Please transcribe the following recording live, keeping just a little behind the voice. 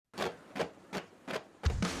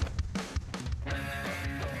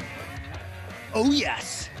Oh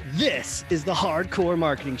yes, this is the Hardcore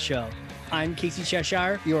Marketing Show. I'm Casey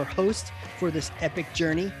Cheshire, your host for this epic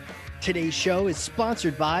journey. Today's show is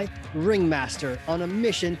sponsored by Ringmaster, on a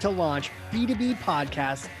mission to launch B2B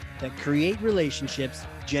podcasts that create relationships,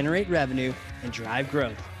 generate revenue, and drive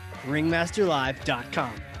growth.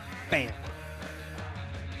 Ringmasterlive.com. Bam.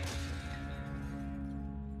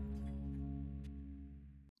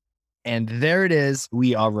 And there it is.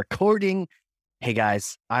 We are recording. Hey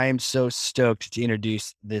guys, I am so stoked to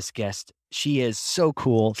introduce this guest. She is so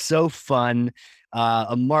cool, so fun,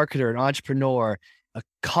 a marketer, an entrepreneur, a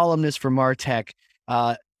columnist for MarTech.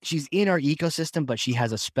 She's in our ecosystem, but she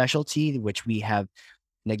has a specialty which we have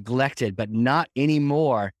neglected, but not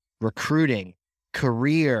anymore. Recruiting,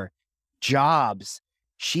 career, jobs.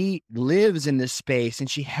 She lives in this space and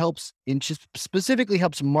she just specifically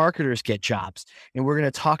helps marketers get jobs. And we're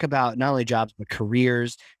going to talk about not only jobs, but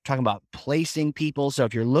careers, talking about placing people. So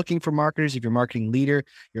if you're looking for marketers, if you're a marketing leader,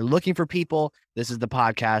 you're looking for people, this is the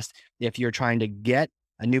podcast. If you're trying to get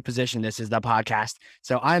a new position, this is the podcast.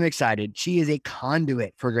 So I'm excited. She is a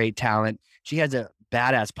conduit for great talent. She has a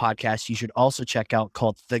badass podcast you should also check out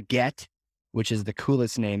called The Get, which is the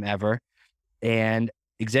coolest name ever. And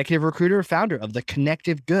executive recruiter, founder of The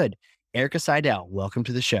Connective Good, Erica Seidel. Welcome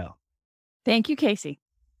to the show. Thank you, Casey.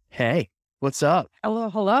 Hey, what's up?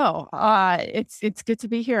 Hello. It's good to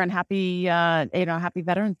be here and happy, happy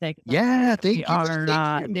Veterans Day. Yeah, thank you.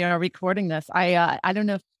 They are recording this. I don't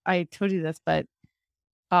know if I told you this, but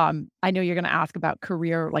I know you're going to ask about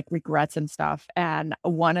career, like regrets and stuff. And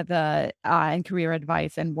one of the and career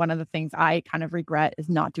advice, and one of the things I kind of regret is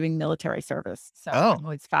not doing military service. So I'm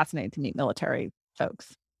always fascinated to meet military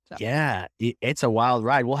folks. So. Yeah, it's a wild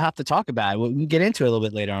ride. We'll have to talk about it. We can get into it a little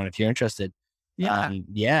bit later on if you're interested.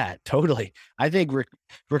 Yeah, Totally. I think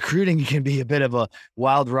recruiting can be a bit of a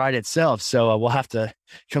wild ride itself. So we'll have to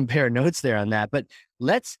compare notes there on that. But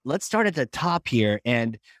let's start at the top here.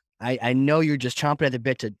 And I know you're just chomping at the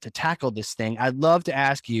bit to tackle this thing. I'd love to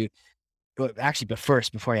ask you, actually, but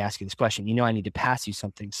first, before I ask you this question, I need to pass you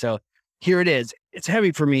something. So here it is. It's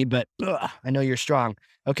heavy for me, but I know you're strong.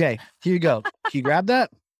 Okay, here you go. Can you grab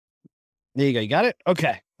that? There you go. You got it?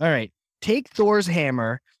 Okay. All right. Take Thor's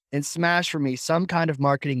hammer and smash for me some kind of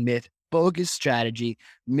marketing myth, bogus strategy,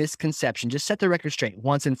 misconception. Just set the record straight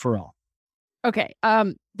once and for all. Okay.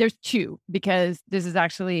 There's two, because this is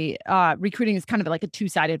actually recruiting is kind of like a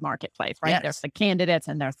two-sided marketplace, right? Yes. There's the candidates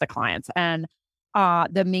and there's the clients. And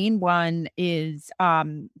the main one is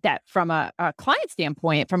that from a client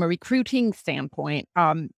standpoint, from a recruiting standpoint,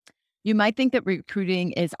 you might think that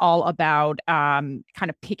recruiting is all about kind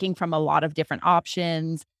of picking from a lot of different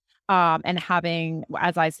options and having,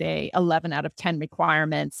 as I say, 11 out of 10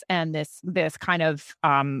 requirements and this kind of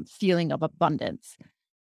feeling of abundance.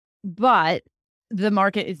 But the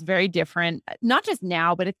market is very different, not just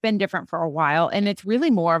now, but it's been different for a while. And it's really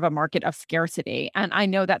more of a market of scarcity. And I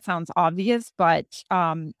know that sounds obvious, but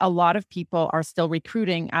a lot of people are still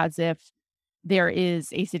recruiting as if there is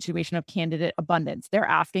a situation of candidate abundance. They're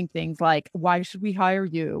asking things like, why should we hire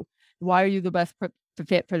you? Why are you the best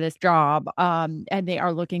fit for this job? And they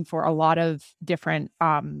are looking for a lot of different,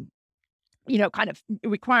 kind of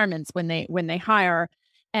requirements when they hire.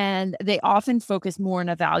 And they often focus more on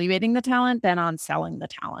evaluating the talent than on selling the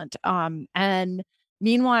talent. And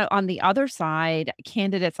meanwhile, on the other side,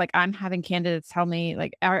 candidates, like I'm having candidates tell me,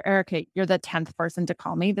 like, Erica, you're the 10th person to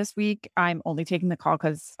call me this week. I'm only taking the call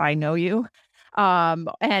because I know you.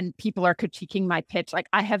 And people are critiquing my pitch. Like,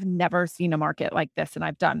 I have never seen a market like this. And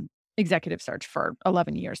I've done executive search for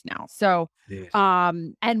 11 years now. So, Yes.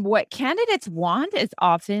 And what candidates want is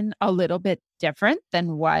often a little bit different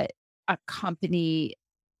than what a company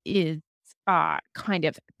is kind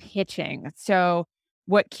of pitching. So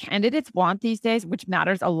what candidates want these days, which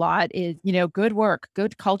matters a lot, is, good work,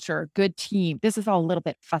 good culture, good team. This is all a little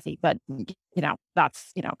bit fussy, but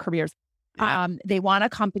that's, careers. Yeah. They want a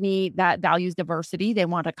company that values diversity. They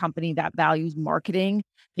want a company that values marketing.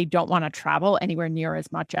 They don't want to travel anywhere near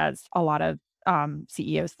as much as a lot of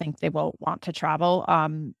CEOs think they will want to travel.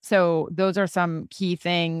 So those are some key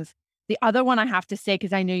things. The other one I have to say,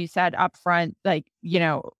 because I know you said upfront, like,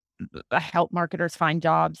 help marketers find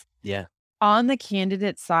jobs. Yeah. On the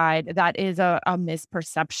candidate side, that is a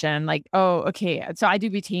misperception. Like, oh, okay, so I do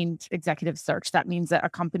retained executive search. That means that a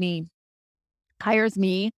company hires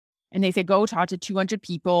me and they say, go talk to 200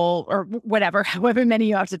 people or whatever, however many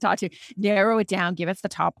you have to talk to, narrow it down, give us the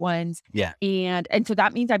top ones. Yeah. And so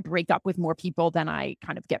that means I break up with more people than I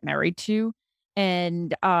kind of get married to.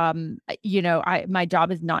 And, my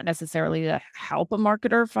job is not necessarily to help a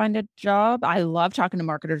marketer find a job. I love talking to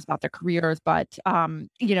marketers about their careers, but,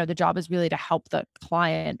 the job is really to help the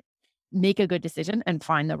client make a good decision and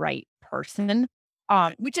find the right person,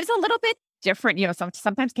 which is a little bit different.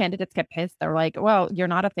 Sometimes candidates get pissed. They're like, well, you're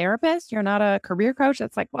not a therapist. You're not a career coach.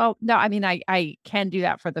 It's like, well, no, I mean, I can do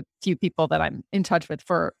that for the few people that I'm in touch with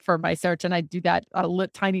for my search. And I do that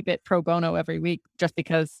tiny bit pro bono every week just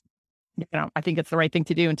because, I think it's the right thing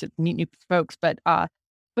to do and to meet new folks. But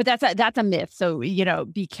that's a myth. So,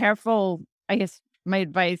 be careful. I guess my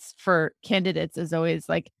advice for candidates is always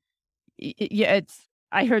like,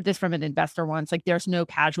 I heard this from an investor once, like there's no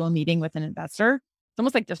casual meeting with an investor. It's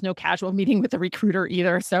almost like there's no casual meeting with a recruiter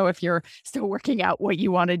either. So if you're still working out what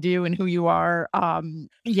you want to do and who you are, try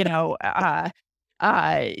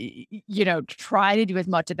to do as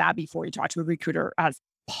much of that before you talk to a recruiter as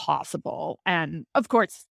possible. And of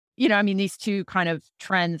course, these two kind of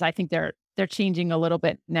trends, I think they're changing a little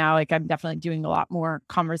bit now. Like I'm definitely doing a lot more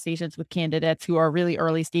conversations with candidates who are really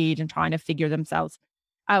early stage and trying to figure themselves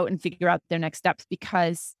out and figure out their next steps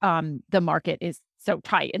because the market is so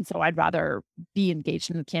tight. And so I'd rather be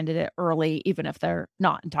engaged in the candidate early, even if they're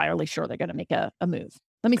not entirely sure they're going to make a move.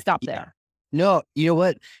 Let me stop there. No, you know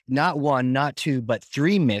what? Not one, not two, but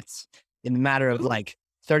 3 myths in the matter of like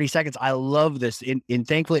 30 seconds. I love this. And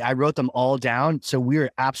thankfully I wrote them all down. So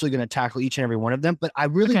we're absolutely going to tackle each and every one of them. But I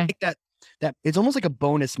really think that it's almost like a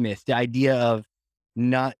bonus myth. The idea of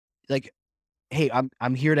not like, hey,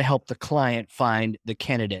 I'm here to help the client find the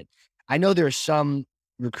candidate. I know there are some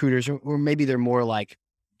recruiters, or maybe they're more like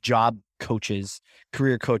job coaches,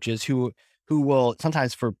 career coaches who will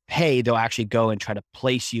sometimes for pay, they'll actually go and try to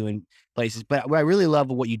place you in places. But what I really love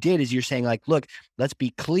what you did is you're saying like, look, let's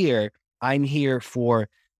be clear. I'm here for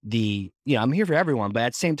I'm here for everyone. But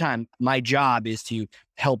at the same time, my job is to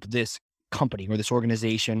help this company or this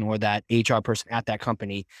organization or that HR person at that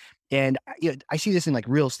company. And I see this in like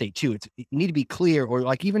real estate too. You need to be clear, or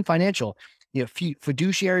like even financial,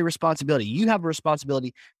 fiduciary responsibility. You have a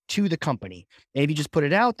responsibility to the company. And if you just put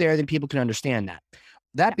it out there, then people can understand that.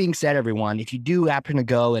 That being said, everyone, if you do happen to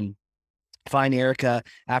go and find Erica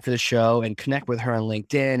after the show and connect with her on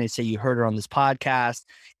LinkedIn and say you heard her on this podcast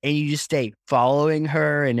and you just stay following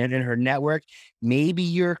her and in her network, maybe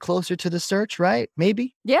you're closer to the search, right?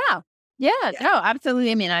 Maybe. Yeah. No,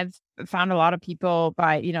 absolutely. I mean, I've found a lot of people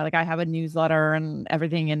by, like I have a newsletter and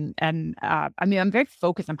everything. And I mean, I'm very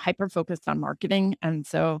focused. I'm hyper focused on marketing. And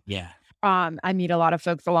so, I meet a lot of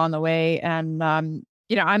folks along the way and,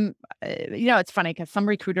 it's funny because some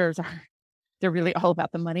recruiters they're really all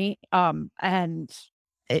about the money. And,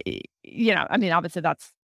 I mean, obviously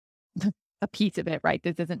that's a piece of it, right?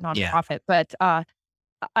 This isn't nonprofit, but,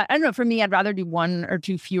 I don't know. For me, I'd rather do 1 or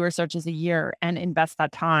 2 fewer searches a year and invest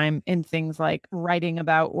that time in things like writing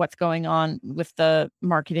about what's going on with the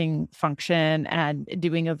marketing function and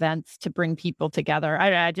doing events to bring people together.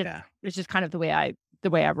 It's just kind of the way I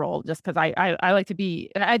roll. Just because I like to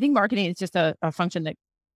be. I think marketing is just a function that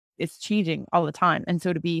is changing all the time, and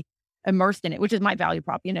so to be immersed in it, which is my value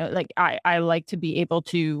prop. Like I like to be able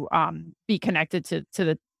to be connected to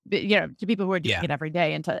the to people who are doing it every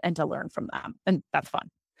day and to learn from them. And that's fun.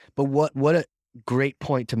 But what a great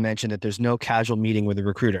point to mention that there's no casual meeting with a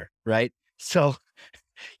recruiter, right? So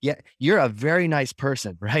yeah, you're a very nice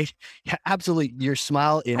person, right? Yeah, absolutely. Your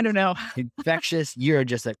smile is I don't know. infectious. You're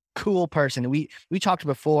just a cool person. We talked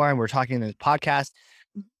before and we're talking in the podcast.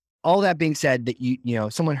 All that being said, that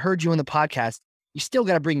someone heard you on the podcast, you still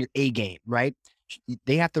got to bring your A game, right?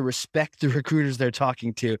 They have to respect the recruiters they're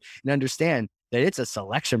talking to and understand that it's a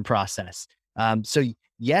selection process. So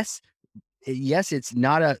yes, it's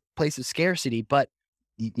not a place of scarcity, but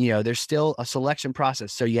there's still a selection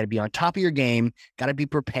process. So you got to be on top of your game, got to be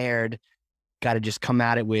prepared, got to just come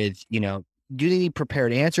at it with, do they need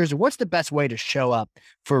prepared answers? Or what's the best way to show up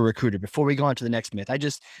for a recruiter? Before we go on to the next myth, I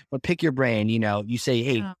just want to pick your brain. You say,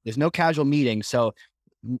 hey, there's no casual meeting. So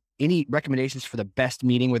any recommendations for the best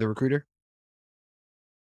meeting with a recruiter?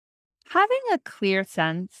 Having a clear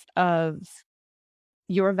sense of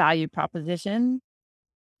your value proposition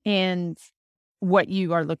and what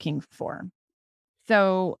you are looking for.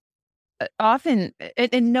 So often,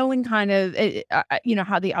 and knowing kind of,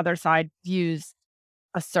 how the other side views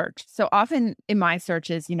a search. So often in my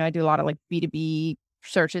searches, I do a lot of like B2B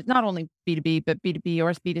searches, not only B2B, but B2B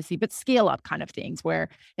or B2C, but scale up kind of things where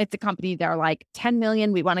it's a company, they're like 10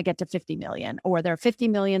 million, we want to get to 50 million, or they're 50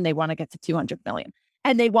 million, they want to get to 200 million.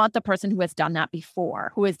 And they want the person who has done that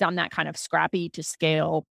before, who has done that kind of scrappy to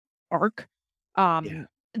scale arc,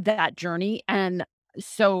 that journey. And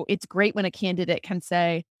so it's great when a candidate can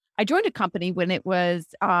say, I joined a company when it was,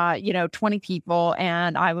 20 people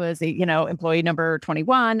and I was, employee number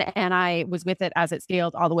 21 and I was with it as it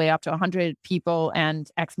scaled all the way up to 100 people and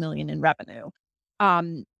X million in revenue.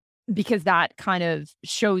 because that kind of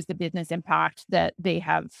shows the business impact that they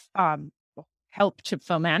have helped to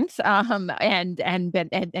foment, and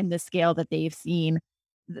the scale that they've seen.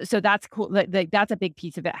 So that's cool. That's a big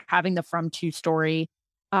piece of it. Having the from to story,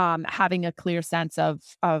 having a clear sense of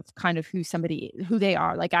kind of who they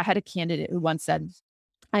are. Like I had a candidate who once said,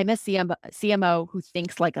 "I'm a CMO who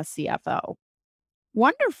thinks like a CFO."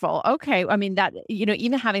 Wonderful. Okay. I mean, that,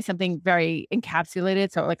 even having something very encapsulated,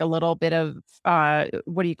 so like a little bit of,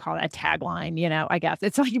 what do you call it? A tagline, I guess.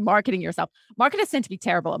 It's like marketing yourself. Marketers tend to be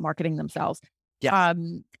terrible at marketing themselves. Yeah.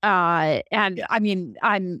 And Yeah. I mean,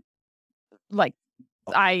 I'm like,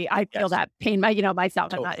 I feel Yes. that pain,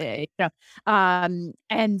 myself. I'm not, Totally.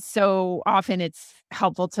 and so often it's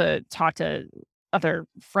helpful to talk to other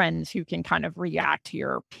friends who can kind of react to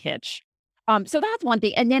your pitch. So that's one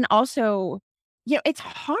thing. And then also, it's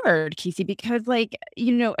hard, Casey, because like,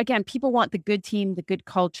 again, people want the good team, the good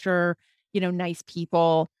culture, nice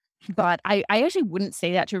people. But I actually wouldn't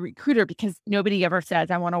say that to a recruiter because nobody ever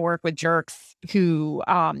says, I want to work with jerks who,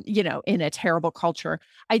 in a terrible culture.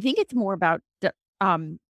 I think it's more about,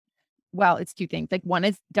 um, well, it's two things. Like one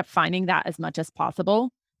is defining that as much as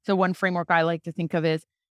possible. So one framework I like to think of is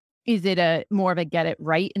it a more of a get it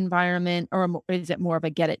right environment or is it more of a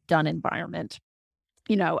get it done environment?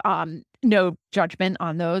 No judgment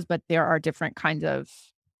on those, but there are different kinds of,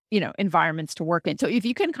 environments to work in. So if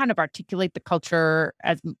you can kind of articulate the culture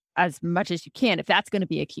as much as you can, if that's going to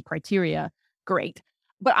be a key criteria, great.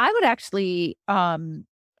 But I would actually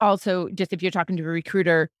also just if you're talking to a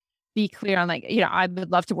recruiter, be clear on like, I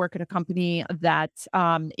would love to work at a company that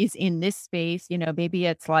is in this space. Maybe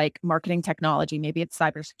it's like marketing technology, maybe it's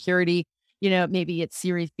cybersecurity, maybe it's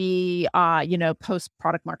Series B, post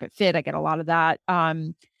product market fit. I get a lot of that.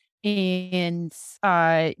 And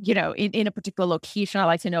in a particular location, I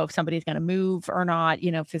like to know if somebody's going to move or not,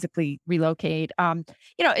 physically relocate.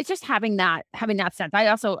 It's just having that sense. I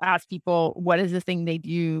also ask people, what is the thing they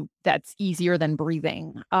do that's easier than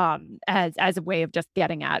breathing, as a way of just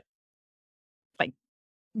getting at like,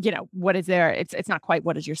 what is there? It's not quite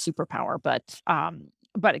what is your superpower, but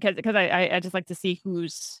because I just like to see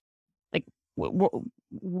who's like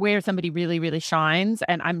where somebody really, really shines.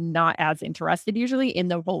 And I'm not as interested usually in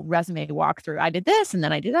the whole resume walkthrough. I did this and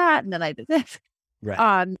then I did that and then I did this.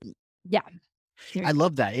 Right. Yeah. I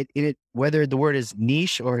love that. It whether the word is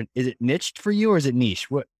niche or is it niched for you or is it niche?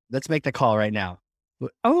 Let's make the call right now.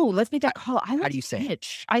 Oh, let's make that call. I How like do you say it?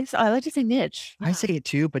 niche. I like to say niche. I say it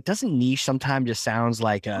too, but doesn't niche sometimes just sounds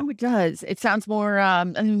like a Oh, it does. It sounds more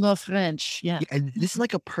more French. Yeah. and this is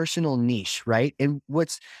like a personal niche, right? And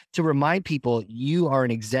what's to remind people, you are an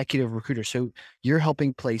executive recruiter, so you're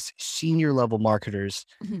helping place senior level marketers.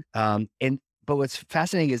 Mhm. But what's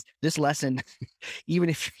fascinating is this lesson, even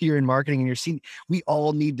if you're in marketing and you're senior, we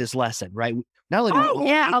all need this lesson, right? Not only do we Oh, all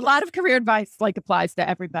yeah, need a lot of career advice, like, applies to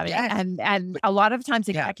everybody, yes, and but a lot of times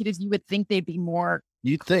yeah, executives, you would think they'd be more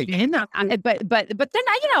you'd think. in on it, but then,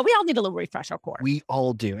 we all need a little refresher course. We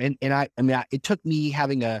all do. And it took me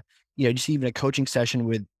having just even a coaching session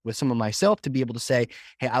with some of myself to be able to say,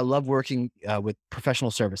 hey, I love working with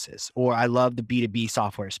professional services, or I love the B2B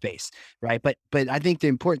software space. Right. But I think the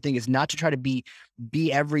important thing is not to try to be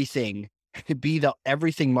everything, be the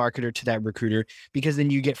everything marketer to that recruiter, because then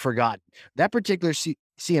you get forgotten. That particular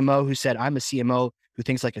CMO who said, I'm a CMO who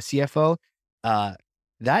thinks like a CFO,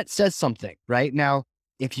 that says something right now.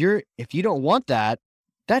 If you don't want that,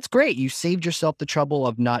 that's great. You saved yourself the trouble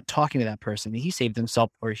of not talking to that person. He saved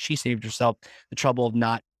himself or she saved herself the trouble of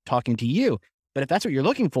not talking to you. But if that's what you're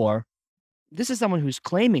looking for, this is someone who's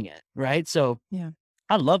claiming it, right? So Yeah.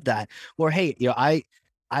 I love that. Or hey,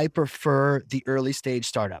 I prefer the early stage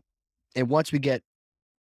startup. And once we get a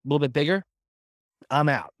little bit bigger, I'm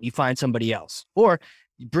out. You find somebody else. Or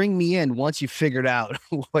you bring me in once you've figured out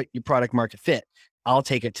what your product market fit. I'll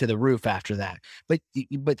take it to the roof after that.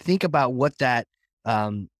 But think about what that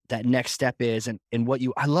next step is and what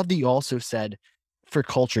I love that you also said for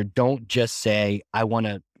culture, don't just say, I want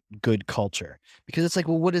a good culture, because it's like,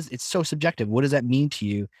 well, it's so subjective. What does that mean to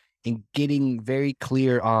you? And getting very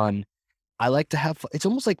clear on, I like to have, it's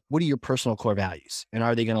almost like, what are your personal core values and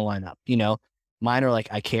are they going to line up? Mine are like,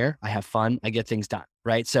 I care, I have fun, I get things done.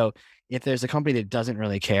 Right. So if there's a company that doesn't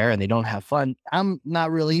really care and they don't have fun, I'm not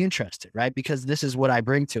really interested. Right. Because this is what I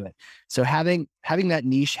bring to it. So having that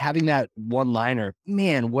niche, having that one liner,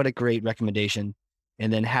 man, what a great recommendation.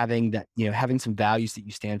 And then having that, having some values that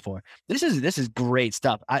you stand for. This is great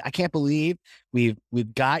stuff. I can't believe we've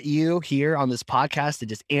got you here on this podcast to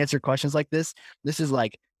just answer questions like this. This is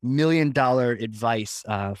like $1 million advice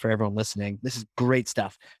for everyone listening. This is great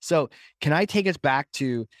stuff. So can I take us back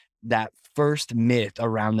to that first myth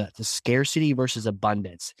around the scarcity versus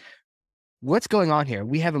abundance. What's going on here?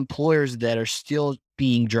 We have employers that are still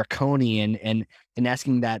being draconian and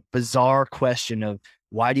asking that bizarre question of,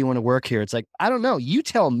 why do you want to work here? It's like, I don't know. You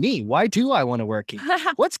tell me. Why do I want to work here?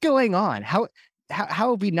 What's going on? How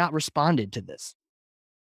have we not responded to this?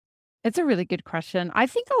 It's a really good question. I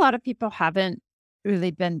think a lot of people haven't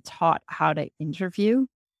really been taught how to interview,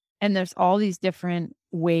 and there's all these different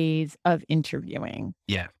ways of interviewing.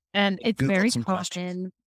 Yeah. And it's Google very some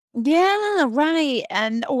questions. common. Yeah, right.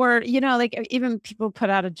 And or, like even people put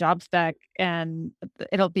out a job spec and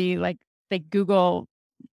it'll be like they Google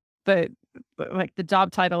the the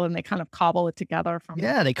job title and they kind of cobble it together from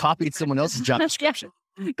Yeah, they copied someone else's job description.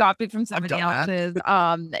 copied from somebody done that.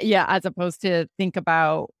 else's. Yeah, as opposed to think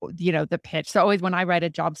about, the pitch. So always when I write a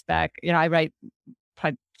job spec, I write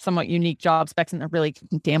probably somewhat unique job specs and they're really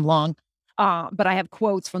damn long. But I have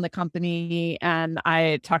quotes from the company and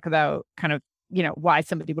I talk about kind of, why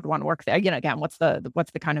somebody would want to work there. Again, what's the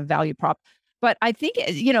kind of value prop? But I think,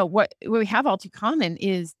 what we have all too common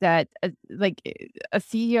is that a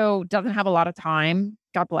CEO doesn't have a lot of time.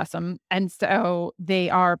 God bless them. And so they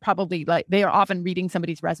are probably they are often reading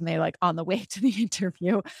somebody's resume, like on the way to the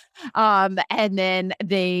interview. And then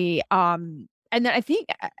I think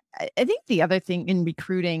the other thing in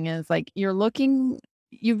recruiting is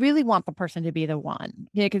you really want the person to be the one,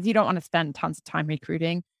 because you don't want to spend tons of time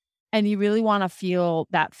recruiting. And you really want to feel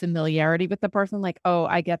that familiarity with the person, like, oh,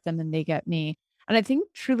 I get them and they get me. And I think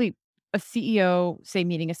truly a CEO, say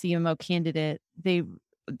meeting a CMO candidate, they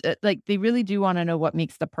really do want to know what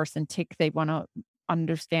makes the person tick. They want to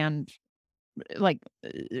understand, they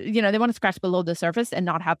want to scratch below the surface and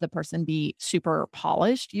not have the person be super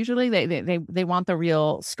polished. Usually they want the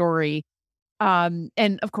real story.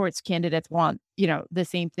 And of course, candidates want, the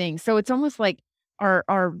same thing. So it's almost like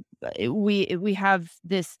we have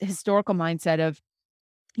this historical mindset of,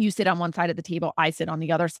 you sit on one side of the table, I sit on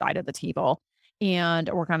the other side of the table, and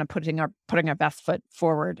we're kind of putting our best foot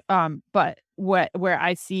forward. But where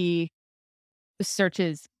I see the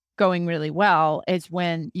searches going really well is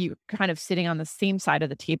when you kind of sitting on the same side of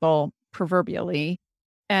the table, proverbially,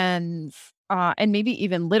 and maybe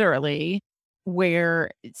even literally,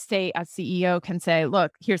 where say a CEO can say,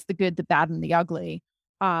 look, here's the good, the bad, and the ugly.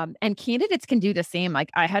 And candidates can do the same.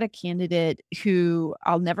 Like I had a candidate who,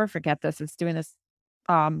 I'll never forget this, was doing this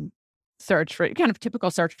search for kind of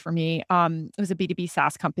typical search for me. It was a B2B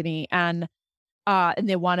SaaS company, and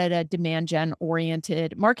they wanted a demand gen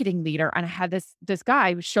oriented marketing leader. And I had this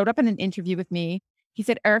guy who showed up in an interview with me. He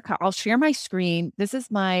said, Erica, I'll share my screen. This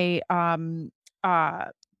is my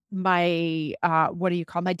what do you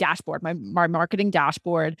call my dashboard, my marketing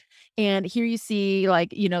dashboard. And here you see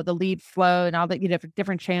the lead flow and all the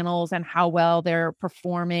different channels and how well they're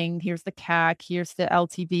performing. Here's the CAC, here's the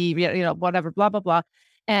LTV, whatever, blah, blah, blah.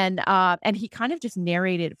 And he kind of just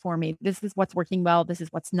narrated for me, this is what's working well, this is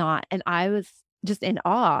what's not. And I was just in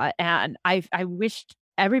awe. And I wished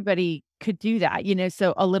everybody could do that,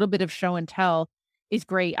 so a little bit of show and tell is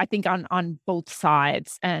great, I think, on both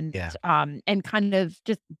sides. And Yeah. And kind of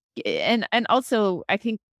just and also I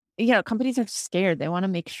think, companies are scared. They want to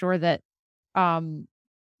make sure that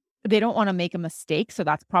they don't want to make a mistake. So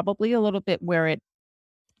that's probably a little bit where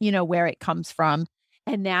it comes from.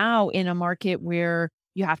 And now in a market where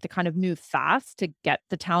you have to kind of move fast to get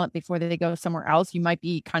the talent before they go somewhere else, you might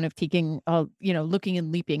be kind of taking looking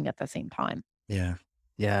and leaping at the same time. Yeah.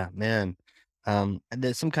 Yeah, man. And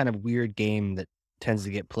there's some kind of weird game that tends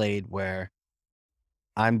to get played where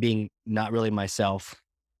I'm being not really myself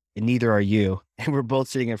and neither are you. And we're both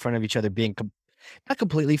sitting in front of each other being not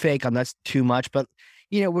completely fake, that's too much, but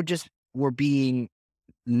we're being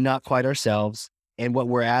not quite ourselves. And what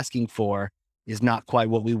we're asking for is not quite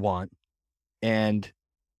what we want. And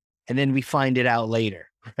then we find it out later,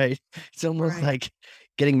 right? It's almost Right. like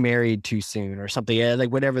getting married too soon or something. Yeah,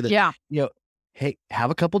 like whatever Yeah. hey,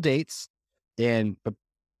 have a couple dates, but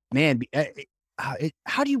man,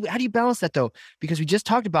 how do you balance that though? Because we just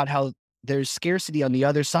talked about how there's scarcity on the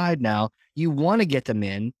other side now. You want to get them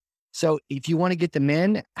in. So if you want to get them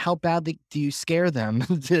in, how badly do you scare them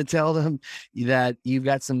to tell them that you've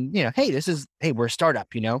got some, hey, we're a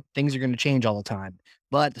startup, things are going to change all the time.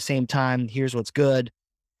 But at the same time, here's what's good.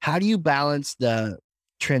 How do you balance the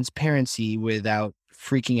transparency without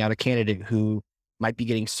freaking out a candidate who might be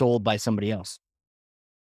getting sold by somebody else?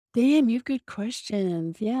 Damn, you have good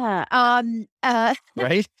questions. Yeah.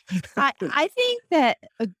 Right? I think that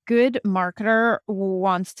a good marketer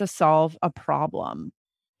wants to solve a problem.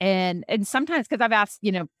 And sometimes, because I've asked,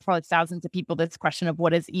 probably thousands of people this question of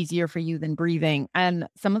what is easier for you than breathing. And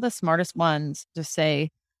some of the smartest ones just say,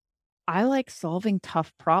 I like solving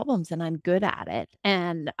tough problems and I'm good at it.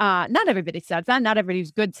 And not everybody says that. Not everybody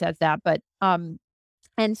who's good says that. But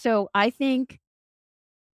and so I think,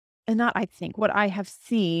 and not I think, what I have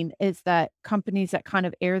seen is that companies that kind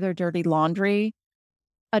of air their dirty laundry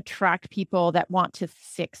attract people that want to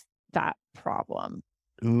fix that problem.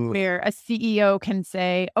 Ooh, Where a CEO can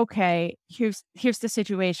say, "Okay, here's the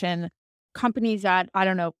situation. Companies at, I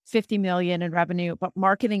don't know, 50 million in revenue, but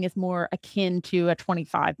marketing is more akin to a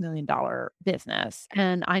 $25 million business,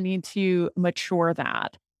 and I need to mature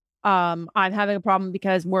that. I'm having a problem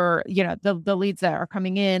because the leads that are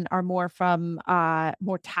coming in are more from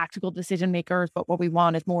more tactical decision makers, but what we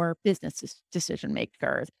want is more business decision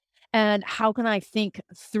makers. And how can I think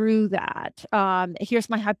through that? Here's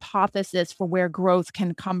my hypothesis for where growth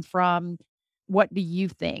can come from. What do you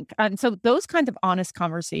think?" And so those kinds of honest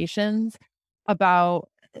conversations about,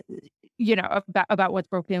 about what's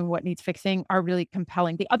broken and what needs fixing are really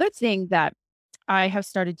compelling. The other thing that I have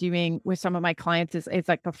started doing with some of my clients is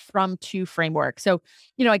like the from to framework. So,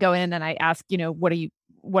 I go in and I ask, what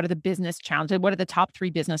are the business challenges? What are the top 3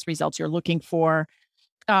 business results you're looking for?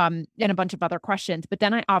 And a bunch of other questions. But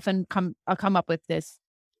then I'll come up with this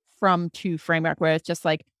from to framework where it's just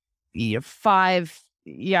like 5,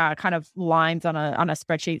 kind of lines on a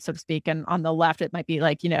spreadsheet, so to speak. And on the left, it might be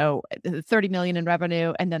like, 30 million in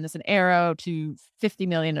revenue. And then there's an arrow to 50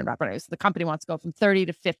 million in revenue. So the company wants to go from 30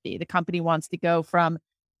 to 50. The company wants to go from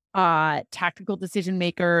tactical decision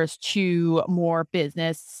makers to more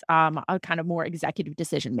business, kind of more executive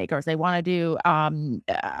decision makers. They want to do, I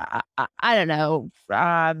don't know,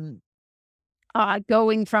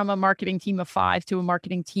 going from a marketing team of 5 to a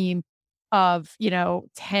marketing team of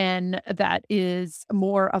 10 that is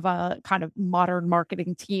more of a kind of modern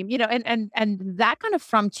marketing team, and that kind of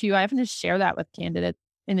from to, I often just share that with candidates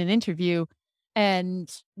in an interview,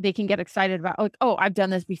 and they can get excited about, like, oh, I've done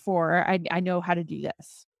this before. I know how to do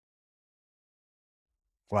this.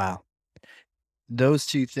 wow. Those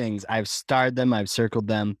two things, I've starred them, I've circled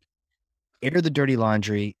them. Air the dirty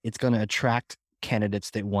laundry. It's going to attract candidates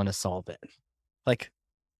that want to solve it. Like,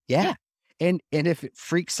 yeah. Yeah. And if it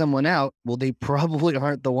freaks someone out, well, they probably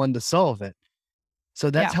aren't the one to solve it. So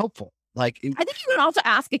that's Yeah. helpful. Like, I think you can also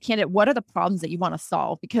ask a candidate, what are the problems that you want to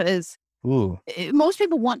solve? Because ooh, most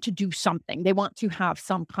people want to do something. They want to have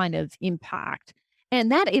some kind of impact.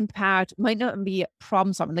 And that impact might not be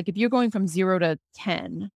problem solving. Like if you're going from 0 to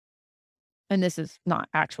 10, and this is not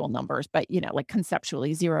actual numbers, but like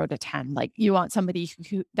conceptually 0 to 10, like you want somebody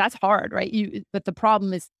who that's hard, right? But the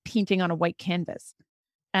problem is painting on a white canvas.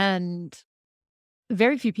 And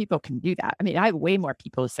very few people can do that. I mean, I have way more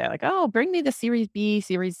people who say like, "Oh, bring me the Series B,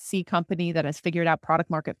 Series C company that has figured out product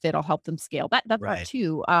market fit. I'll help them scale." That's part right.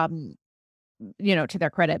 too, to their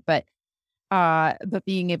credit. But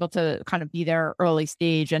being able to kind of be there early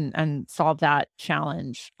stage and solve that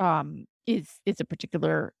challenge is a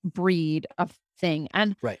particular breed of thing.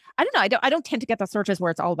 And Right. I don't know. I don't tend to get the searches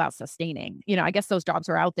where it's all about sustaining. I guess those jobs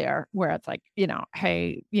are out there where it's like,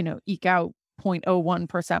 hey, eke out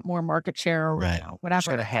 0.01% more market share or Right. Just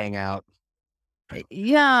whatever. gotta hang out.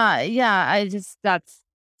 Yeah, yeah. That's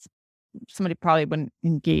somebody probably wouldn't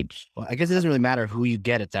engage. Well, I guess it doesn't really matter who you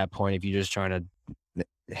get at that point if you're just trying to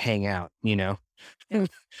hang out, Yeah.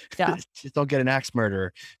 Just don't get an axe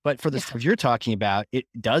murderer. But for the Yeah. stuff you're talking about, it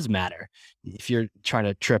does matter. If you're trying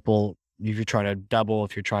to triple, if you're trying to double,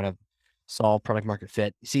 if you're trying to solve product market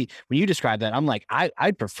fit. See, when you describe that, I'm like,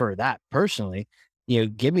 I'd prefer that personally.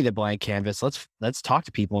 Give me the blank canvas. Let's talk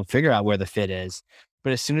to people and figure out where the fit is.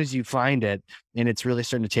 But as soon as you find it and it's really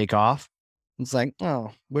starting to take off, it's like,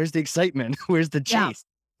 oh, where's the excitement? Where's the Yeah. chase?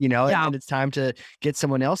 Yeah. And it's time to get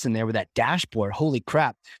someone else in there with that dashboard. Holy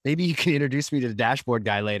crap. Maybe you can introduce me to the dashboard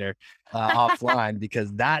guy later offline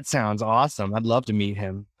because that sounds awesome. I'd love to meet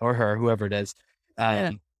him or her, whoever it is.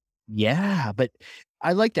 Yeah. Yeah, but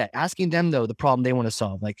I like that. Asking them though, the problem they want to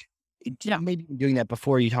solve, like Yeah. maybe doing that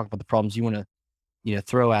before you talk about the problems you want to,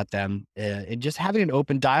 throw at them and just having an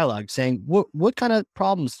open dialogue saying, what kind of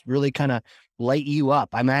problems really kind of light you up?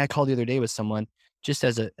 I mean, I called the other day with someone just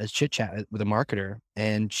as a chit chat with a marketer,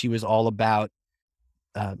 and she was all about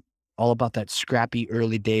that scrappy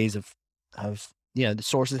early days of the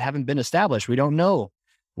sources haven't been established. We don't know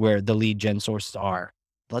where the lead gen sources are.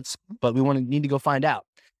 But we need to go find out.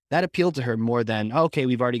 That appealed to her more than, okay,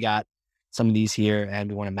 we've already got some of these here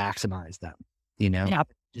and we want to maximize them, Yeah.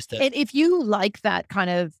 just And if you like that kind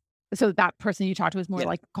of, so that person you talked to is more Yeah.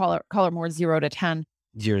 like call her more 0 to 10.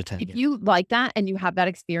 0 to 10. If Yeah. you like that and you have that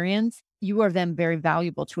experience, you are then very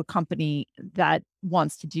valuable to a company that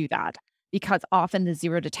wants to do that, because often the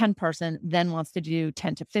 0 to 10 person then wants to do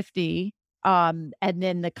 10 to 50. And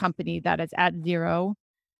then the company that is at 0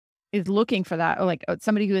 is looking for that, or like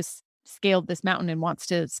somebody who has scaled this mountain and wants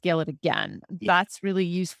to scale it again. Yeah. That's really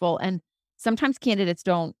useful. And sometimes candidates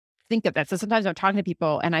don't think of that. So sometimes I'm talking to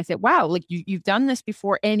people and I say, wow, like you've done this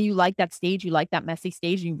before and you like that stage, you like that messy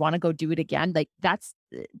stage, and you want to go do it again. Like that's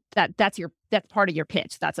part of your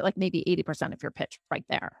pitch. That's like maybe 80% of your pitch right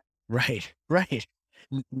there. Right.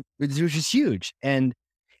 Which is huge. And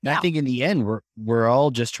I Yeah. think in the end, we're all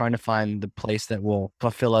just trying to find the place that will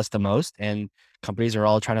fulfill us the most. And companies are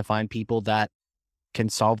all trying to find people that can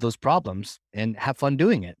solve those problems and have fun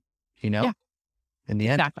doing it, Yeah. in the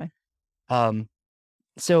end. Exactly.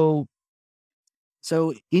 So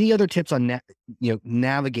any other tips on,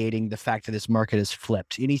 navigating the fact that this market is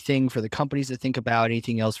flipped? Anything for the companies to think about,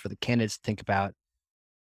 anything else for the candidates to think about?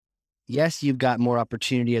 Yes, you've got more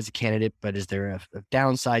opportunity as a candidate, but is there a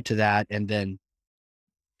downside to that? And then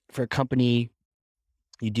for a company,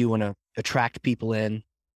 you do want to attract people in.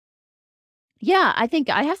 Yeah, I think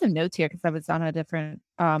I have some notes here because I was on a different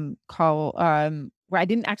call where I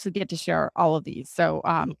didn't actually get to share all of these. So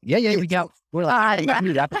here we go. We're like,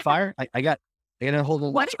 rapid fire. I got to hold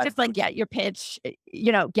on. Why don't you just like get your pitch,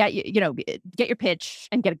 get your pitch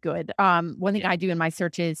and get it good. One thing I do in my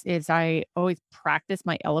searches is I always practice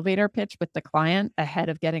my elevator pitch with the client ahead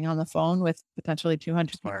of getting on the phone with potentially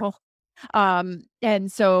 200 people.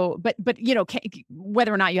 And so, but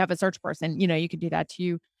whether or not you have a search person, you can do that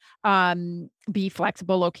too. Be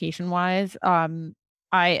flexible location wise. I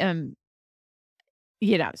am,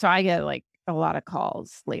 so I get like a lot of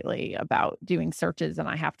calls lately about doing searches and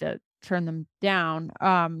I have to turn them down.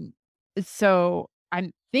 So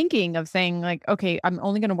I'm thinking of saying like, okay, I'm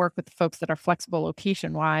only going to work with folks that are flexible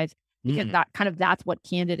location wise, because that's what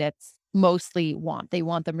candidates mostly want. They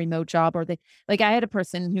want the remote job, or I had a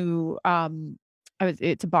person who,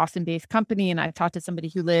 it's a Boston-based company, and I talked to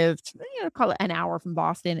somebody who lived, call it an hour from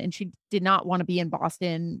Boston, and she did not want to be in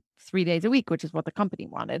Boston 3 days a week, which is what the company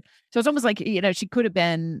wanted. So it's almost like, she could have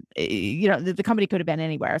been, the company could have been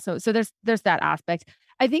anywhere. So there's that aspect.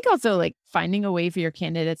 I think also like finding a way for your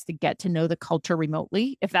candidates to get to know the culture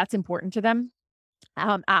remotely, if that's important to them.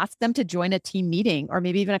 Ask them to join a team meeting or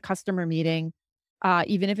maybe even a customer meeting,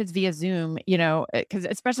 even if it's via Zoom, because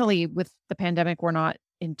especially with the pandemic, we're not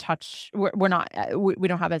in touch. We're not, we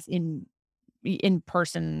don't have as in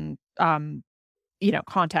person,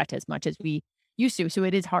 contact as much as we used to. So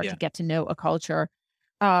it is hard to get to know a culture.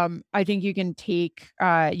 I think you can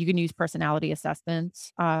use personality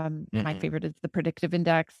assessments. My favorite is the predictive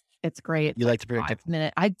index. It's great. You like the predictive?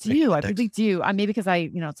 I do. I really do. Maybe because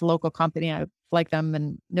it's a local company. I like them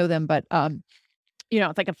and know them, but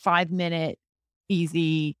it's like a 5-minute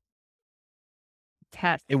easy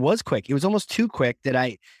test. It was quick. It was almost too quick that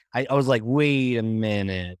I was like, wait a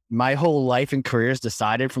minute. My whole life and career is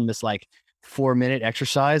decided from this like 4-minute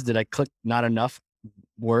exercise that I clicked not enough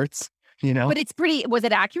words, But it's was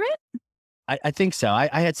it accurate? I think so.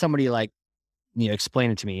 I had somebody like,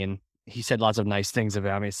 explain it to me, and he said lots of nice things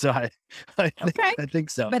about me. So I think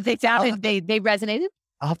so. But they sounded, they resonated?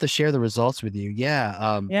 I'll have to share the results with you.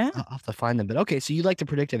 Yeah. Yeah. I'll have to find them. But okay, so you like the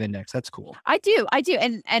predictive index. That's cool. I do.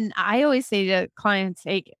 And I always say to clients,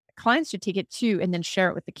 clients should take it too and then share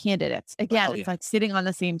it with the candidates. Again, it's like sitting on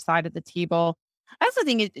the same side of the table. That's the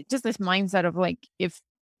thing, is just this mindset of like, if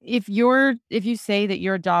you say that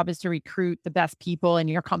your job is to recruit the best people and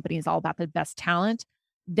your company is all about the best talent,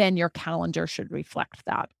 then your calendar should reflect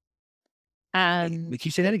that. Can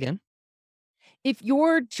you say that again? If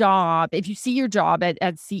you see your job at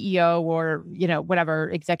CEO or, whatever,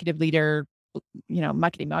 executive leader,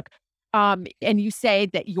 muckety muck, and you say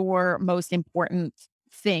that your most important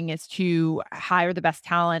thing is to hire the best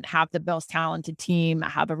talent, have the most talented team,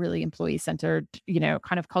 have a really employee-centered,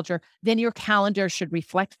 kind of culture, then your calendar should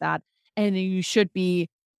reflect that. And you should be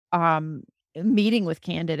meeting with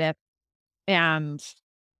candidates and,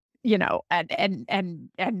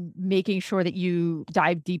 and making sure that you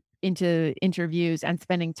dive deep into interviews and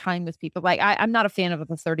spending time with people. Like I'm not a fan of a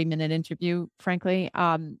 30-minute interview, frankly,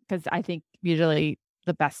 because I think usually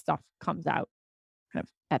the best stuff comes out kind of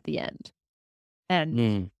at the end.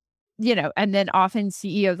 And, and then often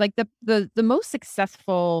CEOs, like the most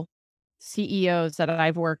successful CEOs that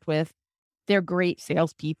I've worked with, they're great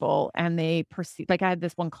salespeople, and they perceive, like I had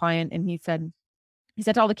this one client and he said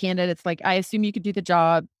to all the candidates, like, I assume you could do the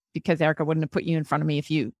job because Erica wouldn't have put you in front of me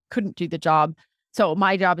if you couldn't do the job. So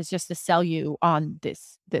my job is just to sell you on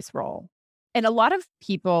this role. And a lot of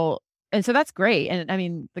people, and so that's great. And I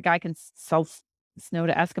mean, the guy can sell snow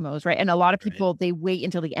to Eskimos, right? And a lot of people, they wait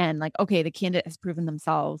until the end, like, okay, the candidate has proven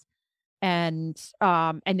themselves. And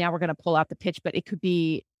now we're going to pull out the pitch, but it could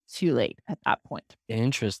be too late at that point.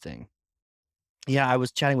 Interesting. Yeah, I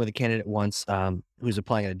was chatting with a candidate once, who was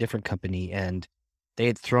applying at a different company, and they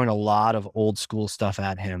had thrown a lot of old school stuff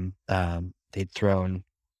at him. They'd thrown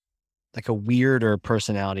like a weirder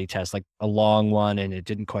personality test, like a long one, and it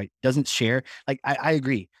didn't quite doesn't share. Like I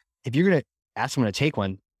agree. If you're gonna ask someone to take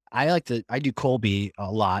one, I do Colby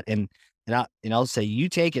a lot, and I'll say you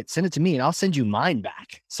take it, send it to me, and I'll send you mine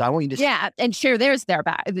back. So I want you to Yeah, and share theirs there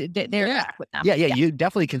back, theirs yeah. back with them. Yeah, yeah, Yeah. you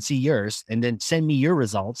definitely can see yours and then send me your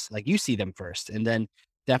results. Like you see them first. And then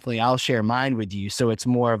definitely I'll share mine with you. So it's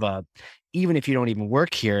more of a even if you don't even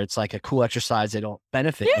work here, it's like a cool exercise that'll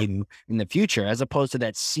benefit Yeah. you in the future, as opposed to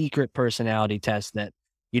that secret personality test that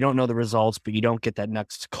you don't know the results, but you don't get that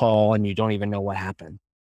next call and you don't even know what happened.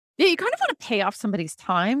 Yeah, you kind of wanna pay off somebody's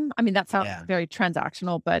time. I mean, that sounds Yeah. very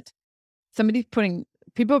transactional, but somebody's putting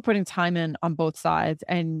people are putting time in on both sides,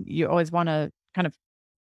 and you always wanna kind of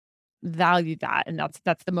value that, and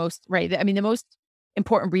that's the most right? I mean, the most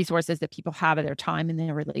important resources that people have are their time and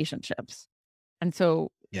their relationships. And so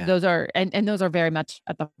Yeah. those are and those are very much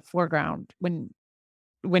at the foreground when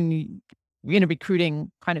you in a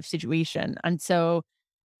recruiting kind of situation. And so,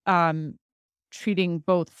 um, treating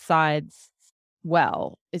both sides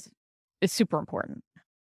well is super important.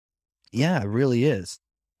 Yeah, it really is.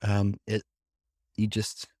 It you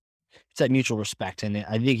just it's that mutual respect. And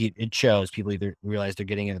I think it shows people either realize they're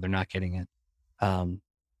getting it or they're not getting it. Um,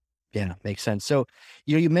 Yeah, makes sense. So,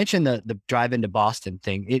 you mentioned the drive into Boston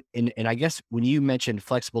thing. And I guess when you mentioned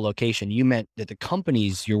flexible location, you meant that the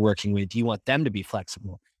companies you're working with, you want them to be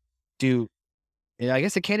flexible. Do I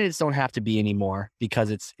guess the candidates don't have to be anymore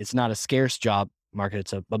because it's not a scarce job market,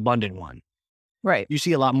 it's a abundant one. Right. You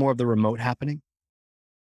see a lot more of the remote happening?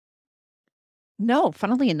 No,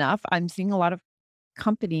 funnily enough, I'm seeing a lot of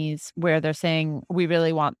companies where they're saying, "We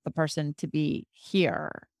really want the person to be here."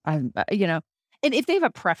 And if they have a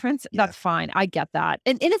preference, Yeah. that's fine. I get that.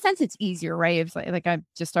 And in a sense, it's easier, right? It's like I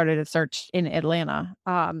just started a search in Atlanta.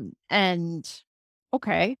 And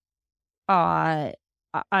okay,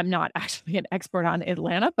 I'm not actually an expert on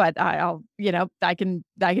Atlanta, but I can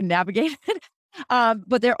navigate it.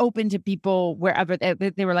 But they're open to people wherever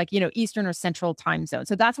they were like, Eastern or Central time zone.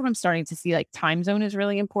 So that's what I'm starting to see. Like time zone is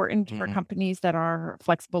really important for Mhm. companies that are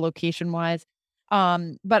flexible location wise.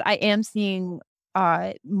 But I am seeing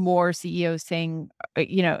more CEOs saying,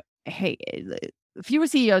 hey, fewer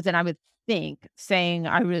CEOs than I would think saying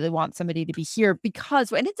I really want somebody to be here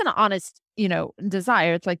because and it's an honest,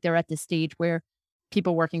 desire. It's like they're at this stage where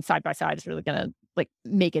people working side by side is really gonna like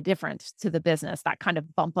make a difference to the business, that kind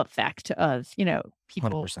of bump effect of, people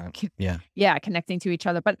 100%. Yeah. yeah, connecting to each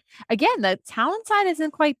other. But again, the talent side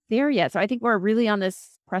isn't quite there yet. So I think we're really on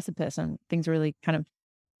this precipice and things are really kind of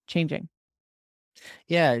changing.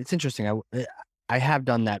 Yeah, it's interesting. I have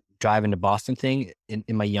done that drive into Boston thing in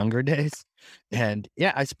my younger days. And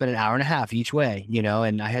yeah, I spent an hour and a half each way,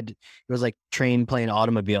 and it was like train, plane,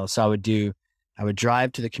 automobile. So I would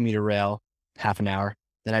drive to the commuter rail half an hour,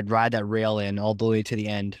 then I'd ride that rail in all the way to the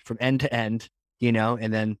end from end to end,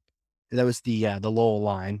 and then that was the Lowell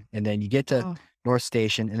line. And then you get to Oh, North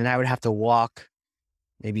Station, and then I would have to walk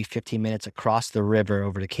maybe 15 minutes across the river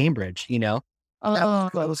over to Cambridge, that oh,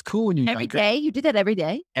 was cool when you're every younger. day? You did that every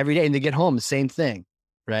day? Every day, and they get home, the same thing,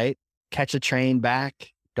 right? Catch a train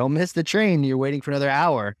back. Don't miss the train. You're waiting for another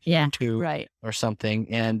hour Yeah. 2 Right. or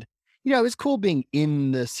something, and, it was cool being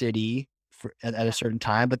in the city at a Yeah. certain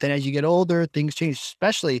time, but then as you get older, things change,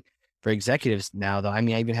 especially for executives now, though. I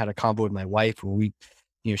mean, I even had a convo with my wife where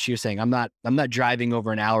she was saying, I'm not driving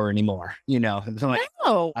over an hour anymore," I'm like,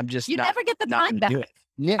 No, "I'm just you not never get the not time gonna do back. it."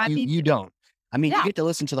 Yeah, I mean, you don't. I mean, you yeah. get to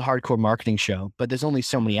listen to the Hardcore Marketing Show, but there's only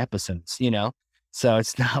so many episodes, So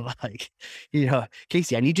it's not like,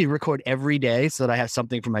 "Casey, I need you to record every day so that I have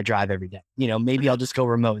something for my drive every day." Maybe I'll just go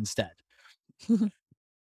remote instead.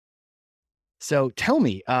 So tell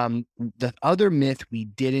me, the other myth we're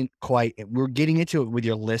getting into it with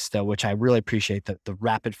your list though, which I really appreciate the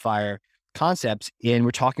rapid fire concepts. And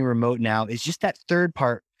we're talking remote now is just that third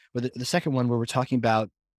part or the second one where we're talking about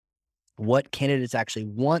what candidates actually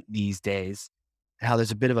want these days, and how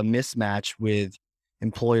there's a bit of a mismatch with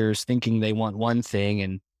employers thinking they want one thing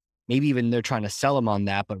and maybe even they're trying to sell them on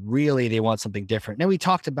that, but really they want something different. Now we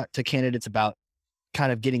talked about to candidates about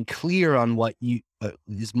kind of getting clear on what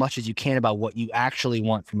as much as you can about what you actually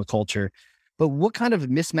want from a culture. But what kind of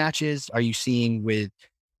mismatches are you seeing with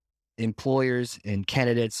employers and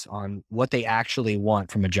candidates on what they actually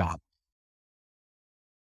want from a job?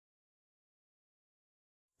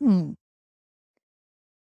 Hmm.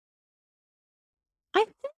 I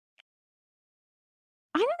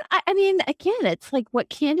I mean, again, it's like what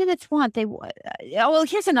candidates want. Yeah, well,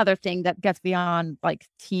 here's another thing that gets beyond like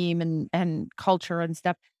team and culture and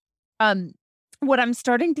stuff. Um, what I'm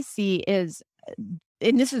starting to see is,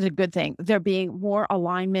 and this is a good thing, there being more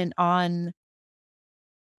alignment on,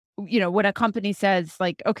 when a company says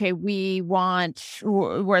like, okay,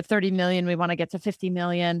 we're at 30 million, we want to get to 50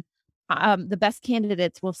 million. The best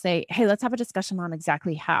candidates will say, hey, let's have a discussion on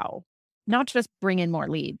exactly how, not just bring in more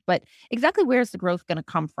lead, but exactly where's the growth going to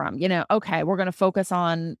come from? Okay, we're going to focus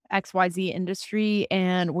on XYZ industry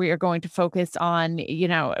and we are going to focus on,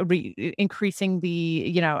 increasing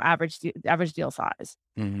the, average deal size.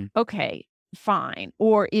 Hmm. Okay, fine.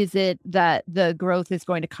 Or is it that the growth is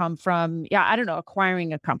going to come from, yeah, I don't know,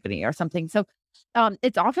 acquiring a company or something? So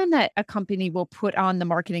it's often that a company will put on the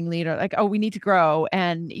marketing leader, like, oh, we need to grow.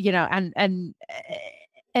 And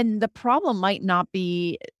the problem might not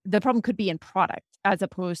be, the problem could be in product as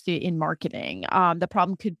opposed to in marketing. The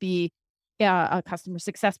problem could be a customer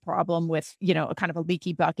success problem with, a kind of a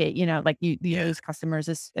leaky bucket, like you lose customers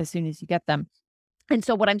as soon as you get them. And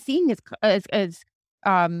so what I'm seeing is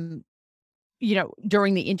um,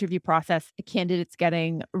 during the interview process, candidates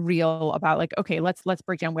getting real about like, okay, let's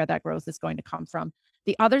break down where that growth is going to come from.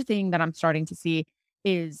 The other thing that I'm starting to see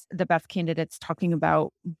is the best candidates talking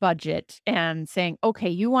about budget and saying, okay,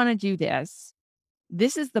 you want to do this.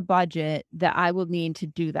 This is the budget that I will need to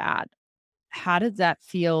do that. How does that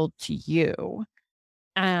feel to you?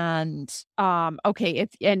 And, okay, if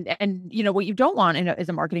and what you don't want is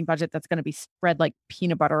a marketing budget that's gonna be spread like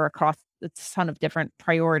peanut butter across a ton of different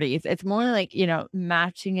priorities. It's more like,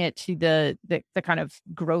 matching it to the kind of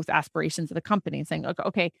growth aspirations of the company and saying,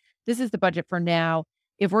 "Okay, this is the budget for now.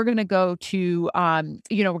 If we're gonna go to, we're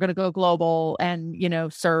gonna go global and,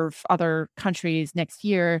 serve other countries next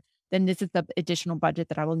year, then this is the additional budget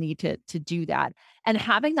that I will need to do that." And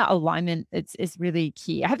having that alignment is really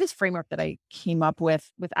key. I have this framework that I came up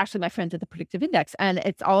with actually my friends at the Predictive Index, and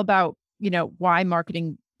it's all about, why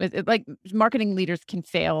like marketing leaders can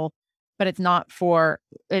fail, but it's not for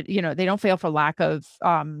they don't fail for lack of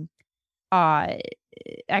uh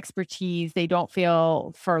expertise. They don't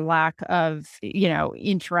fail for lack of,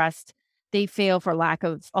 interest. They fail for lack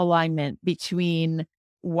of alignment between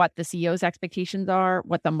what the CEO's expectations are,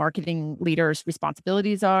 what the marketing leader's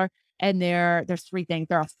responsibilities are. And there's three things: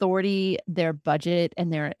 their authority, their budget,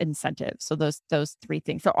 and their incentives. So those three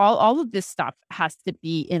things. So all of this stuff has to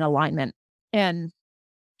be in alignment. And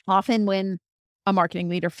often when a marketing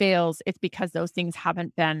leader fails, it's because those things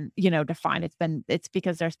haven't been, defined. It's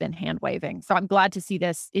because there's been hand waving. So I'm glad to see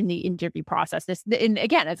this in the interview process. And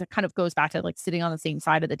again, as it kind of goes back to like sitting on the same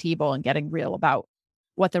side of the table and getting real about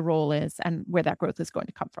what the role is and where that growth is going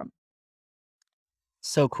to come from.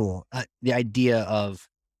 So cool. The idea of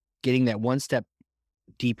getting that one step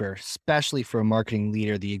deeper, especially for a marketing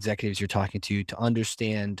leader, the executives you're talking to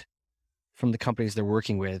understand from the companies they're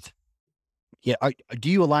working with. Yeah.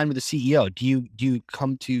 Do you align with the CEO? Do you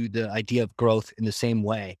come to the idea of growth in the same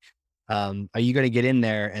way? Are you going to get in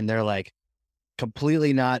there and they're like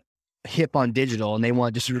completely not hip on digital and they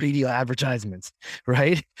want just radio advertisements,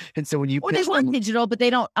 right? And so when you Or they want digital, but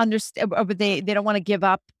they don't understand, but they don't want to give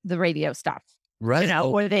up the radio stuff, right,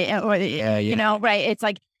 right. It's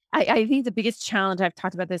like, I think the biggest challenge, I've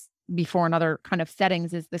talked about this before in other kind of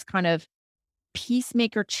settings, is this kind of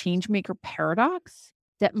peacemaker, changemaker paradox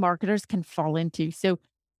that marketers can fall into. So,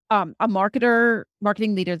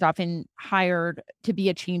 marketing leader is often hired to be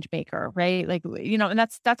a change maker, right? Like, and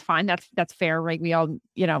that's fine. That's fair, right? We all,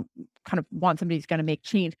 kind of want somebody who's going to make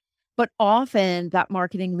change. But often that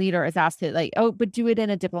marketing leader is asked to like, oh, but do it in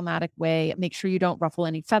a diplomatic way. Make sure you don't ruffle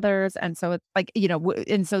any feathers. And so it's like,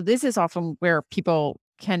 and so this is often where people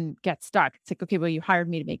can get stuck. It's like, okay, well, you hired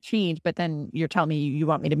me to make change, but then you're telling me you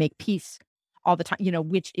want me to make peace all the time.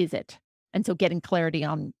 Which is it? And so getting clarity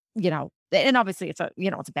on, and obviously it's a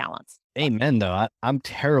balance. Amen. Though I'm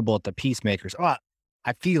terrible at the peacemakers. Oh,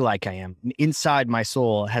 I feel like I am. Inside my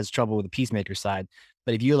soul has trouble with the peacemaker side.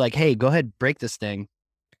 But if you're like, hey, go ahead, break this thing.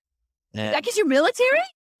 That because you're military?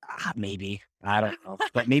 Maybe. I don't know.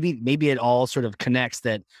 But maybe it all sort of connects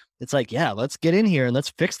that it's like, yeah, let's get in here and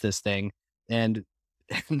let's fix this thing. And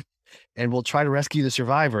and we'll try to rescue the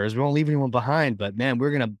survivors. We won't leave anyone behind, but man,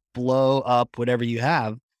 we're going to blow up whatever you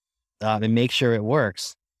have and make sure it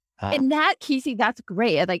works. And that, Casey, that's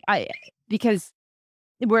great. Like because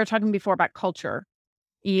we were talking before about culture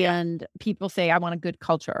and people say, I want a good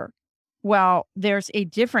culture. Well, there's a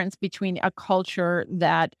difference between a culture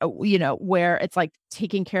that, where it's like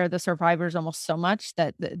taking care of the survivors almost so much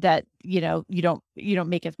that you don't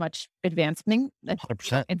make as much advancement,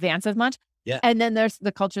 100%. advance as much. Yeah. And then there's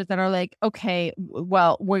the cultures that are like, okay,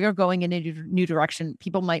 well, we're going in a new direction.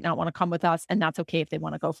 People might not want to come with us, and that's okay if they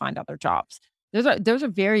want to go find other jobs. Those are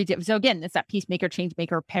very different. So again, it's that peacemaker, change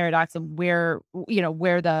maker paradox, and where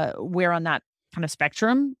on that kind of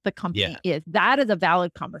spectrum the company is. That is a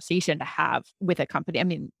valid conversation to have with a company. I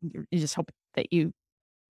mean, you just hope that you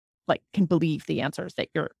like can believe the answers that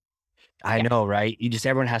you're. I know, right?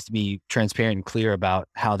 Everyone has to be transparent and clear about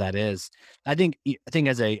how that is. I think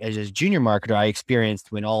as a junior marketer, I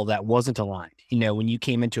experienced when all that wasn't aligned. When you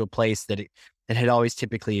came into a place that had always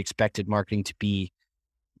typically expected marketing to be,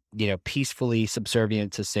 peacefully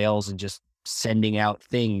subservient to sales and just sending out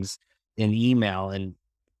things in email and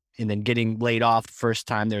then getting laid off the first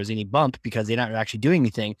time there was any bump because they're not actually doing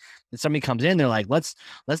anything. And somebody comes in, they're like, let's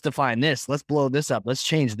define this, let's blow this up, let's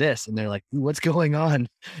change this. And they're like, what's going on?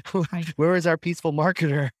 Right. Where is our peaceful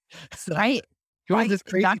marketer? Right. Who is this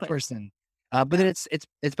crazy person? But then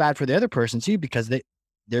it's bad for the other person too, because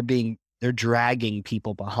they're dragging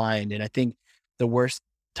people behind. And I think the worst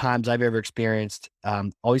times I've ever experienced,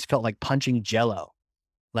 always felt like punching Jello.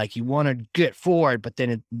 Like you want to get forward, but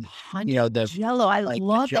then the Jello, I like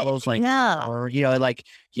love Jello's it. like, or like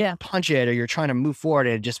you punch it, or you're trying to move forward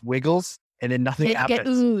and it just wiggles, and then nothing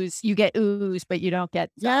happens. You get ooze, but you don't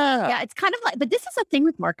get. Yeah. It's kind of like, but this is the thing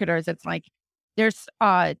with marketers. It's like there's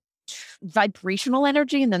vibrational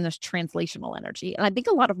energy and then there's translational energy, and I think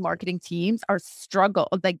a lot of marketing teams struggle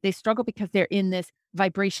because they're in this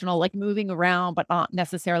vibrational, like moving around, but not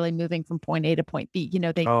necessarily moving from point A to point B.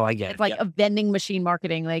 I get it's like a vending machine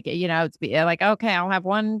marketing. Like, it's like, okay, I'll have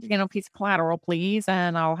one, piece of collateral, please.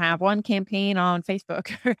 And I'll have one campaign on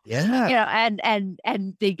Facebook.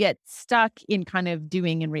 And they get stuck in kind of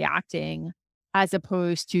doing and reacting as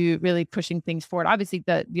opposed to really pushing things forward. Obviously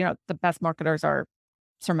the best marketers are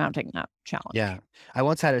surmounting that challenge. Yeah. I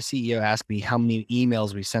once had a CEO ask me how many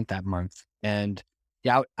emails we sent that month. And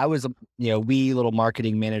I was a wee little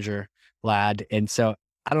marketing manager lad. And so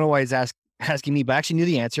I don't know why he's asking me, but I actually knew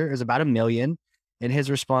the answer. It was about 1 million. And his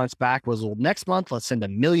response back was, well, next month, let's send 1.5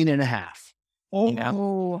 million.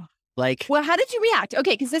 Oh, like, well, how did you react?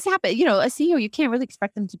 Okay. Cause this happened, a CEO, you can't really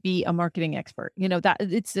expect them to be a marketing expert. That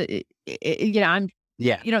it's, the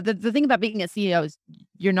thing about being a CEO is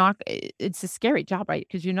it's a scary job, right?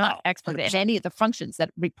 Because you're not expert 100%. at any of the functions that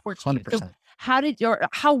report to you. 100%. So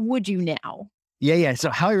how would you now? Yeah. So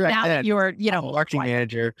how you're, I'm a marketing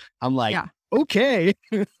manager. I'm like, okay.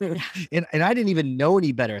 and I didn't even know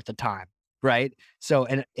any better at the time. Right. So,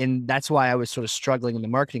 and that's why I was sort of struggling in the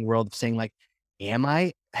marketing world of saying like, am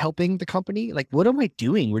I helping the company? Like, what am I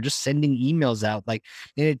doing? We're just sending emails out. Like,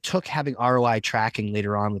 and it took having ROI tracking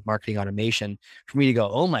later on with marketing automation for me to go,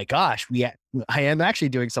 oh my gosh, I am actually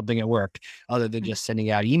doing something at work other than just sending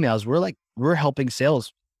out emails. We're helping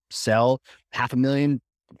sales sell $500,000,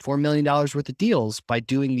 $4 million worth of deals by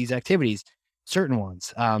doing these activities, certain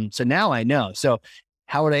ones. So now I know. So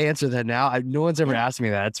how would I answer that now? No one's ever asked me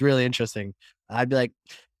that. It's really interesting. I'd be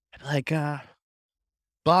like,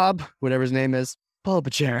 Bob, whatever his name is, pull up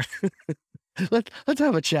a chair. let's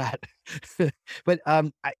have a chat. But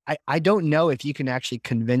I don't know if you can actually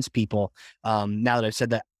convince people. Now that I've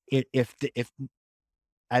said that, if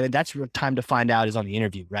that's what time to find out is on the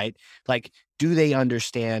interview, right? Like, do they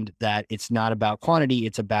understand that it's not about quantity?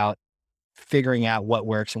 It's about figuring out what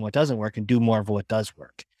works and what doesn't work, and do more of what does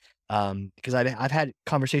work. Because I've had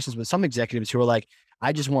conversations with some executives who are like,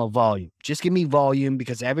 I just want volume. Just give me volume,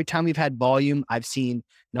 because every time we've had volume, I've seen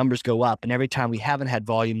numbers go up. And every time we haven't had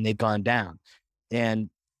volume, they've gone down. And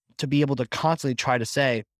to be able to constantly try to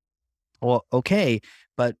say, well, okay,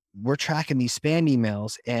 but we're tracking these spam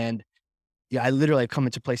emails. And I literally come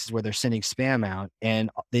into places where they're sending spam out and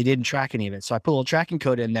they didn't track any of it. So I put a little tracking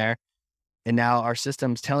code in there. And now our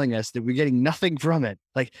system's telling us that we're getting nothing from it.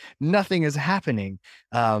 Like, nothing is happening.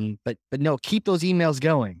 But no, keep those emails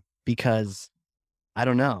going, because I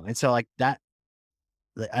don't know. And so like that,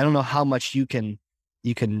 I don't know how much you can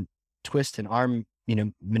twist and arm,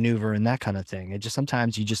 maneuver and that kind of thing. It just,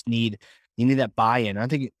 sometimes you need that buy-in. I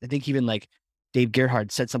think even like Dave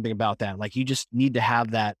Gerhardt said something about that. Like, you just need to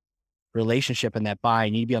have that relationship and that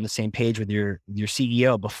buy-in. You need to be on the same page with your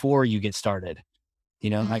CEO before you get started.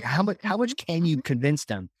 Like how much can you convince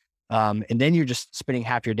them? And then you're just spending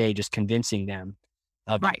half your day just convincing them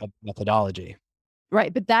of methodology.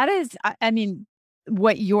 Right. But that is, I mean,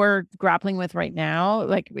 what you're grappling with right now,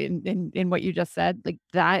 like in what you just said, like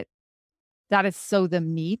that is so the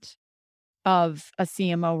meat of a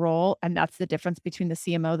CMO role. And that's the difference between the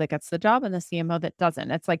CMO that gets the job and the CMO that doesn't.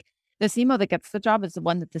 It's like the CMO that gets the job is the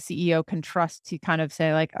one that the CEO can trust to kind of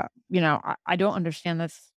say like, I don't understand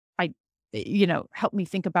this. Help me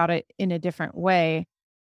think about it in a different way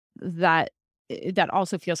that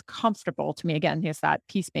also feels comfortable to me. Again, here's that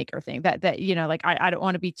peacemaker thing that like, I don't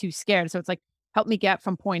want to be too scared. So it's like, help me get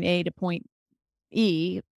from point A to point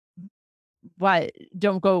E, but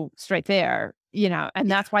don't go straight there.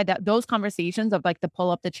 And that's why those conversations of like the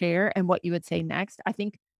pull up the chair and what you would say next, I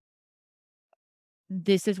think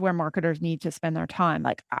this is where marketers need to spend their time.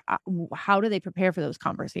 Like, how do they prepare for those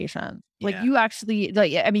conversations? Like Yeah. you actually,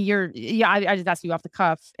 like, I mean, I just asked you off the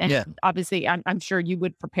cuff, and Yeah. obviously I'm sure you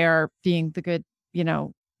would prepare being the good,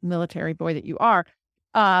 military boy that you are.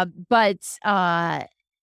 But I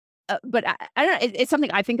don't know. It's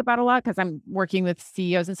something I think about a lot because I'm working with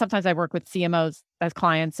CEOs, and sometimes I work with CMOs as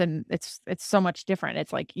clients, and it's so much different.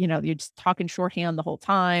 It's like, you're just talking shorthand the whole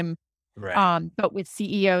time. Right. But with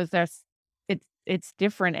CEOs, it's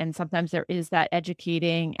different, and sometimes there is that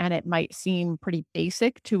educating, and it might seem pretty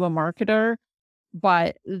basic to a marketer,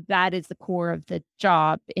 but that is the core of the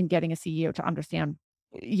job in getting a CEO to understand,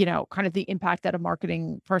 kind of the impact that a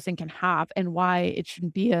marketing person can have and why it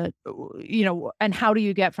shouldn't be and how do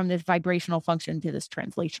you get from this vibrational function to this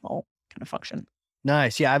translational kind of function?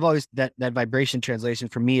 Nice. Yeah. I've always, that vibration translation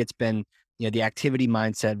for me, it's been, the activity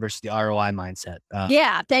mindset versus the ROI mindset.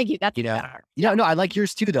 Yeah, thank you. That's You know, better. no, I like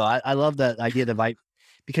yours too, though. I love the idea of the vibe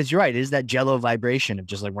because you're right. It is that jello vibration of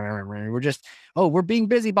just like, we're just, oh, we're being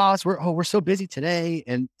busy, boss. We're so busy today.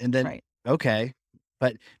 And then, Right. okay.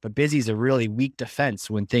 But busy is a really weak defense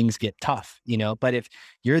when things get tough, but if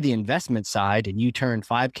you're the investment side and you turn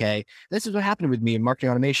 5K, this is what happened with me in marketing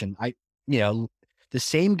automation. The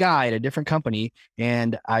same guy at a different company,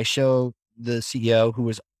 and I show the CEO who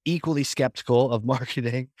was equally skeptical of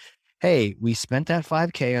marketing, hey, we spent that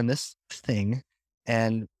 5K on this thing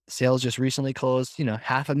and sales just recently closed,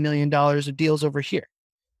 $500,000 of deals over here.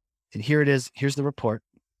 And here it is. Here's the report.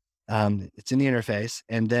 It's in the interface.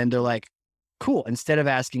 And then they're like, cool. Instead of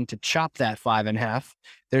asking to chop that 5.5,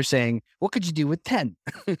 they're saying, what could you do with 10?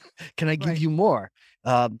 Can I give Right. you more?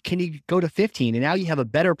 Can you go to 15? And now you have a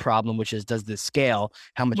better problem, which is, does this scale?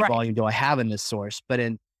 How much Right. volume do I have in this source?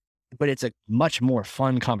 But it's a much more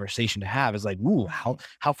fun conversation to have. It's like, ooh,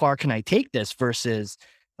 how far can I take this versus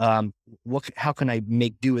how can I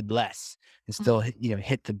make do with less and still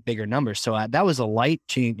hit the bigger numbers? So that was a life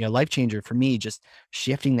changer for me, just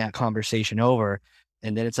shifting that conversation over.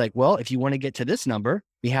 And then it's like, well, if you want to get to this number,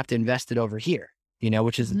 we have to invest it over here,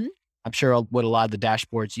 which is, I'm sure what a lot of the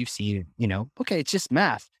dashboards you've seen, okay, it's just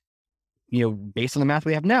math. Based on the math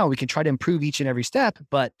we have now, we can try to improve each and every step,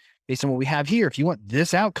 but based on what we have here, if you want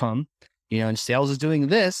this outcome, and sales is doing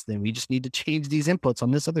this, then we just need to change these inputs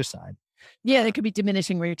on this other side. Yeah, there could be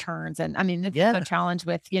diminishing returns. And I mean, it's the challenge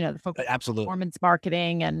with, the focus absolutely performance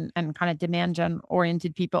marketing and kind of demand gen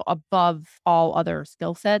oriented people above all other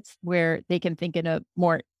skill sets where they can think in a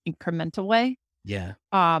more incremental way. Yeah.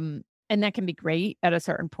 And that can be great at a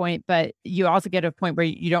certain point, but you also get to a point where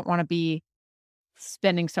you don't want to be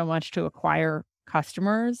spending so much to acquire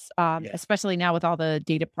customers, especially now with all the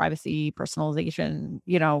data privacy, personalization,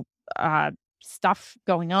 stuff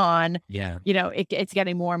going on. Yeah. It's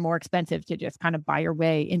getting more and more expensive to just kind of buy your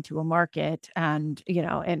way into a market. And,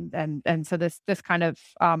 and so this kind of,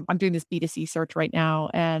 I'm doing this B2C search right now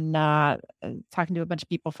and talking to a bunch of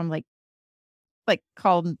people from like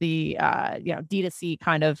call them the, D2C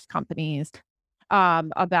kind of companies,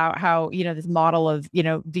 about how, this model of,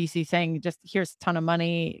 VC saying, just here's a ton of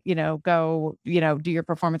money, go, do your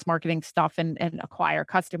performance marketing stuff and acquire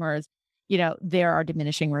customers, there are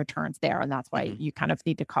diminishing returns there. And that's why you kind of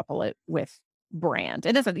need to couple it with brand.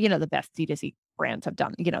 And that's, the best D2C brands have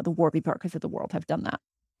done, the Warby Parkers of the world have done that.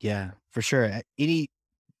 Yeah, for sure.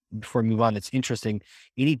 Before we move on, it's interesting.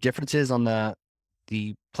 Any differences on the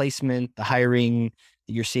placement, the hiring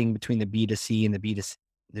that you're seeing between the B2C and the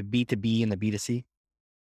B2B and the B2C?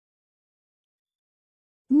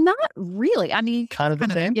 Not really. I mean, kind of the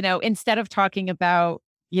same. Instead of talking about,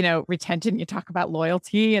 retention, you talk about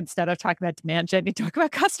loyalty. Instead of talking about demand gen, you talk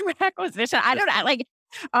about customer acquisition. I don't know. Like,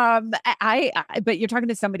 but you're talking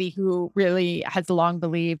to somebody who really has long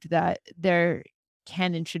believed that there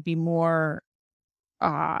can and should be more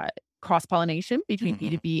cross-pollination between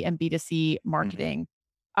B2B and B2C marketing.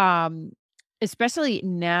 Especially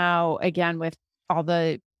now, again, with all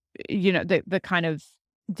the, the kind of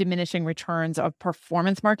diminishing returns of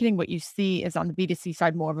performance marketing, what you see is on the B2C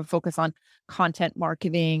side, more of a focus on content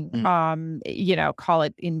marketing, call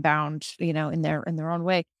it inbound, in their own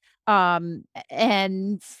way.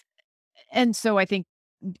 And so I think,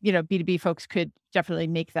 B2B folks could definitely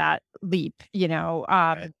make that leap,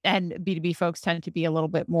 Right. and B2B folks tend to be a little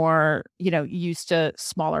bit more, used to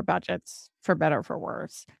smaller budgets for better or for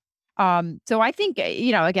worse. So I think,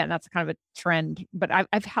 again, that's kind of a trend, but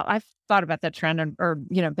I've thought about that trend or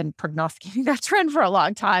been prognosticating that trend for a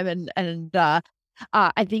long time. And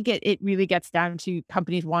I think it really gets down to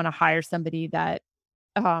companies want to hire somebody that,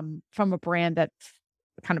 from a brand that's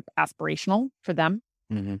kind of aspirational for them.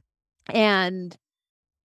 And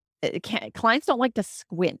clients don't like to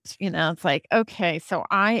squint, it's like, okay, so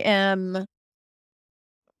I am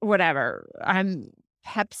whatever. I'm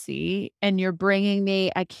Pepsi and you're bringing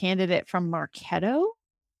me a candidate from Marketo?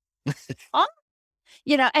 Huh?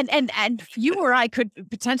 And you or I could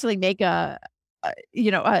potentially make a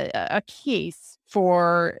case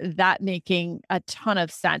for that making a ton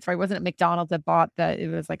of sense, right? Wasn't it McDonald's that bought that? It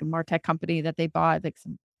was like a MarTech company that they bought, like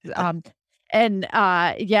some, um,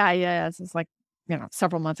 yeah. This is like,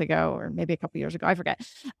 several months ago or maybe a couple years ago. I forget.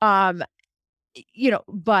 Um,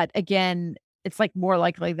 but again, it's like more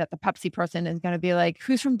likely that the Pepsi person is going to be like,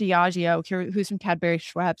 who's from Diageo, who's from Cadbury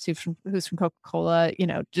Schweppes, who's from Coca-Cola,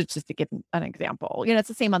 just to give an example. It's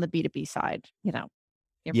the same on the B2B side, your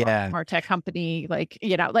Yeah. MarTech company, like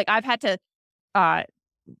I've had to uh,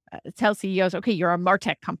 tell CEOs, okay, you're a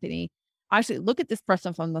MarTech company. Actually, look at this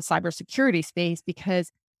person from the cybersecurity space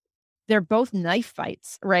because they're both knife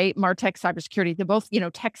fights, right? MarTech, cybersecurity, they're both,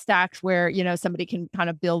 tech stacks where, somebody can kind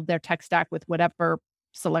of build their tech stack with whatever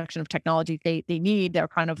selection of technology they need. They're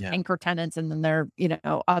kind of Yeah. anchor tenants and then they're,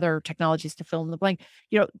 other technologies to fill in the blank.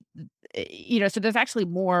 So there's actually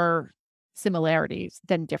more similarities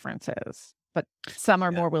than differences, but some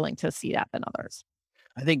are Yeah. more willing to see that than others.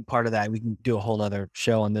 I think part of that, we can do a whole other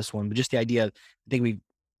show on this one, but just the idea, I think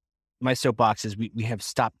my soapbox is we have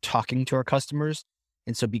stopped talking to our customers.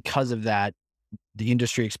 And so because of that, the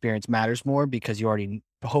industry experience matters more because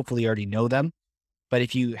hopefully you already know them. But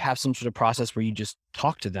if you have some sort of process where you just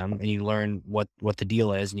talk to them and you learn what the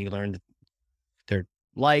deal is and you learn their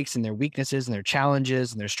likes and their weaknesses and their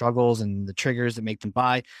challenges and their struggles and the triggers that make them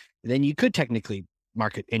buy, then you could technically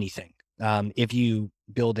market anything. If you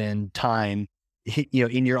build in time,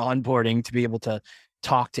 in your onboarding to be able to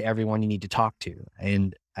talk to everyone you need to talk to.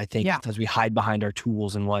 And I think Yeah. sometimes we hide behind our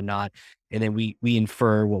tools and whatnot, and then we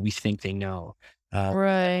infer what we think they know.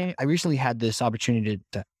 Right. I recently had this opportunity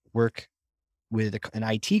to work with an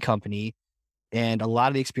IT company, and a lot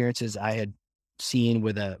of the experiences I had seen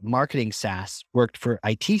with a marketing SaaS worked for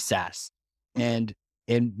IT SaaS. And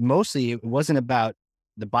mostly it wasn't about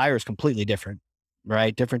the buyer is completely different,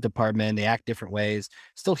 right? Different department, they act different ways,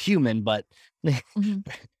 still human, but Mhm.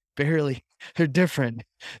 barely they're different.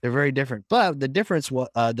 They're very different. But the difference was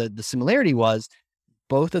the similarity was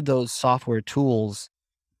both of those software tools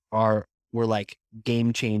were like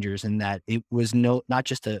game changers in that it was not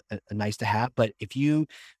just a nice to have, but if you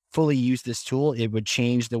fully use this tool, it would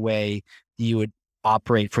change the way you would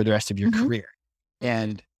operate for the rest of your Mhm. career.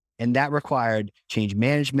 And that required change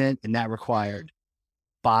management, and that required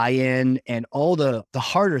buy-in and all the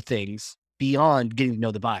harder things beyond getting to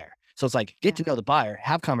know the buyer. So it's like get Yeah. to know the buyer,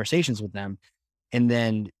 have conversations with them, and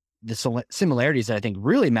then the similarities that I think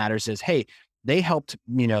really matters is, hey, they helped,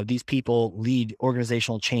 these people lead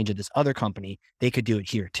organizational change at this other company. They could do it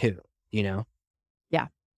here too, Yeah.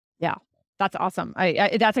 Yeah. That's awesome.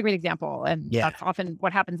 That's a great example. And Yeah. that's often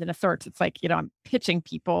what happens in a search. It's like, I'm pitching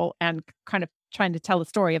people and kind of trying to tell the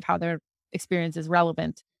story of how their experience is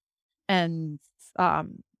relevant. And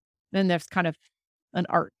um, then there's kind of an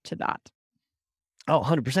art to that. Oh,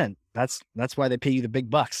 100%. That's why they pay you the big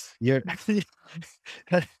bucks.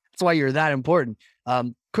 That's why you're that important.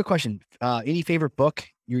 Quick question. Any favorite book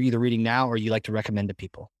you're either reading now or you like to recommend to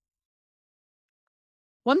people?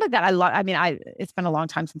 One book that I love, I mean, it's been a long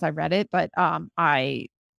time since I read it, but I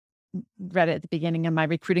read it at the beginning of my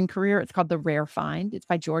recruiting career. It's called The Rare Find. It's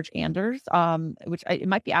by George Anders, it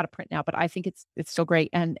might be out of print now, but I think it's still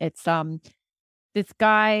great. And it's this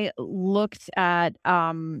guy looked at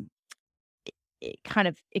kind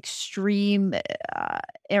of extreme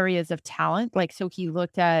areas of talent. Like, so he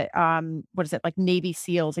looked at what is it, like Navy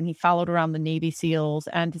SEALs, and he followed around the Navy SEALs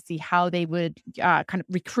and to see how they would kind of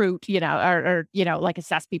recruit, or like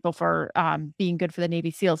assess people for being good for the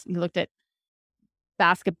Navy SEALs. He looked at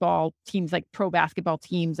basketball teams, like pro basketball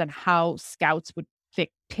teams, and how scouts would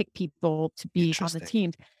pick people to be on the Interesting.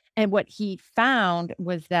 teams. And what he found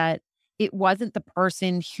was that it wasn't the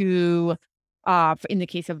person who, in the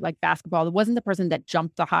case of like basketball, it wasn't the person that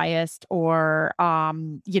jumped the highest or,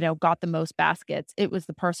 got the most baskets. It was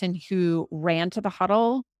the person who ran to the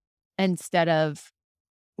huddle instead of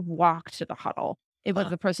walked to the huddle. It was Huh.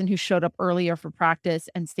 the person who showed up earlier for practice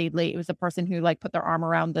and stayed late. It was the person who like put their arm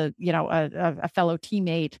around a fellow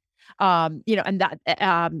teammate, and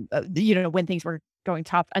that, when things were going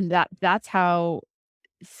tough, and that's how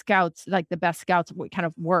scouts, like the best scouts, would kind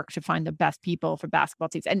of work to find the best people for basketball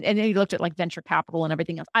teams. And then he looked at like venture capital and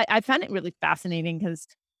everything else. I found it really fascinating because,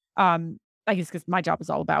 I guess because my job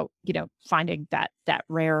is all about finding that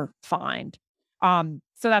rare find.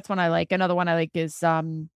 So that's one I like. Another one I like is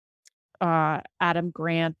Adam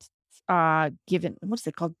Grant. what's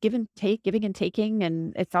it called? Giving and taking.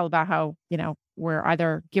 And it's all about how, we're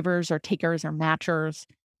either givers or takers or matchers,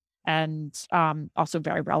 and also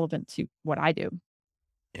very relevant to what I do.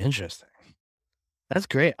 Interesting. That's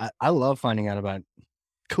great. I love finding out about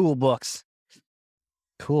cool books.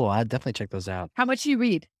 Cool. I definitely check those out. How much do you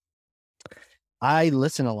read? I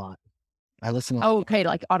listen a lot. Oh, okay.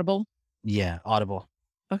 Like Audible. Yeah, Audible.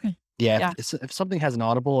 Okay. Yeah, Yeah. if something has an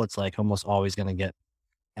Audible, it's like almost always going to get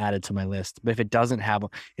added to my list. But if it doesn't have,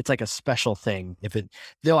 it's like a special thing.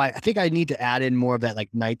 Though I think I need to add in more of that like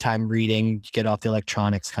nighttime reading, get off the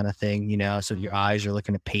electronics kind of thing, so your eyes are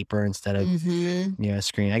looking at paper instead of, a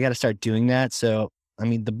screen. I got to start doing that. So, I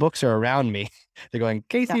mean, the books are around me. They're going,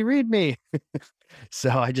 Casey, read me. So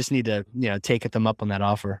I just need to, take them up on that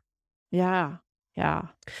offer. Yeah. Yeah.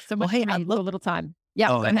 So much, hey, I love a little time.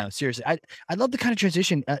 Yeah. Oh, no, seriously. I love the kind of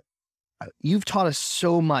transition. You've taught us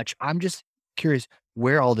so much. I'm just curious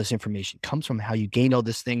where all this information comes from, how you gained all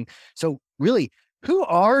this thing. So really, who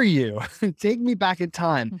are you? Take me back in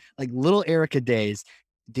time, like little Erica days.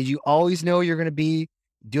 Did you always know you're going to be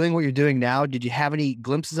doing what you're doing now? Did you have any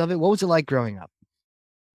glimpses of it? What was it like growing up?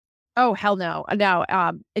 Oh, hell no. No.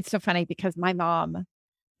 It's so funny because my mom would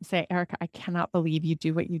say, Erica, I cannot believe you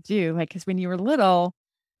do what you do. Like, because when you were little,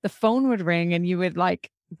 the phone would ring and you would like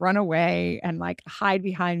run away and like hide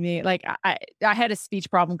behind me. Like I had a speech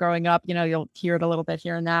problem growing up. You'll hear it a little bit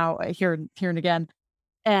here and now, here and again.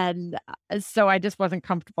 And so I just wasn't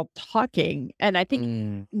comfortable talking. And I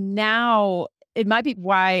think now it might be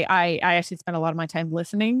why I actually spend a lot of my time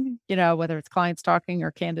listening, whether it's clients talking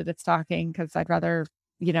or candidates talking, because I'd rather,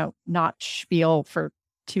 not spiel for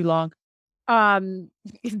too long.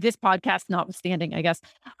 This podcast notwithstanding, I guess.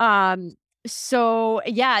 So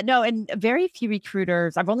yeah, no, and very few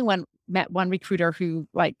recruiters. I've only met one recruiter who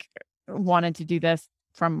like wanted to do this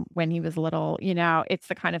from when he was little. It's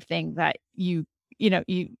the kind of thing that you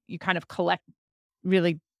kind of collect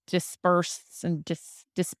really dispersed and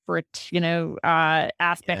disparate,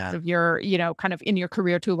 aspects of your, kind of in your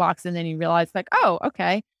career toolbox. And then you realize like, oh,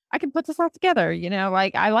 okay, I can put this all together.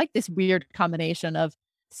 Like I like this weird combination of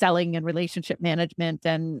selling and relationship management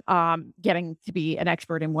and getting to be an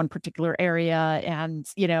expert in one particular area and,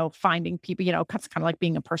 finding people, it's kind of like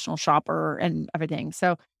being a personal shopper and everything.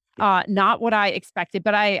 So not what I expected,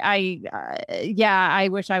 but I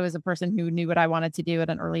wish I was a person who knew what I wanted to do at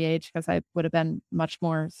an early age because I would have been much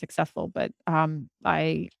more successful. But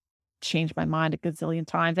I changed my mind a gazillion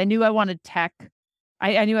times. I knew I wanted tech.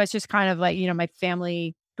 I knew I was just kind of like, my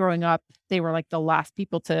family growing up, they were like the last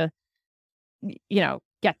people to,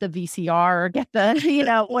 get the VCR or get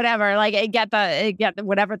the, whatever, like get the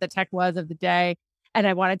whatever the tech was of the day. And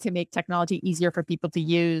I wanted to make technology easier for people to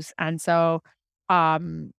use. And so for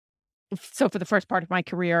the first part of my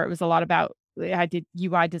career, it was a lot about, I did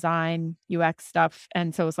UI design, UX stuff.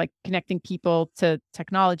 And so it was like connecting people to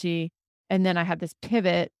technology. And then I had this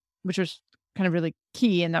pivot, which was kind of really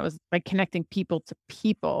key. And that was like connecting people to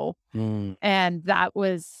people. And that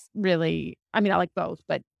was really, I mean, I like both,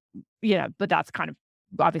 but that's kind of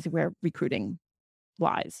obviously where recruiting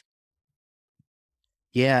lies.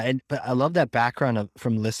 Yeah. But I love that background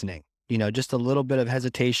from listening, just a little bit of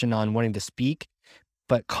hesitation on wanting to speak,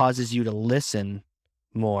 but causes you to listen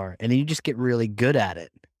more. And then you just get really good at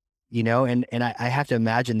it, and I have to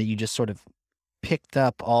imagine that you just sort of picked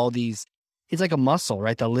up all these, it's like a muscle,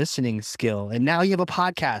 right? The listening skill. And now you have a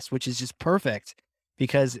podcast, which is just perfect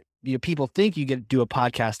because people think you get to do a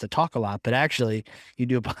podcast to talk a lot, but actually you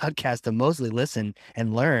do a podcast to mostly listen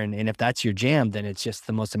and learn. And if that's your jam, then it's just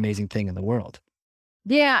the most amazing thing in the world.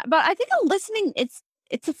 Yeah. But I think listening, it's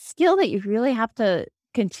a skill that you really have to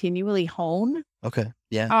continually hone. Okay.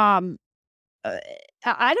 Yeah. I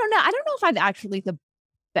don't know. I don't know if I'd actually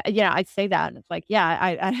I'd say that. And it's like, yeah,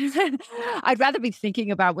 I'd rather be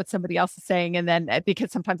thinking about what somebody else is saying. And then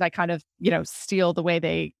because sometimes I kind of, steal the way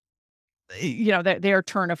they, their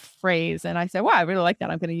turn of phrase. And I say, wow, I really like that.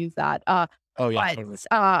 I'm going to use that. Oh yeah.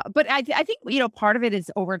 But I think, part of it is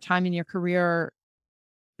over time in your career,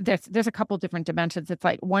 there's a couple different dimensions. It's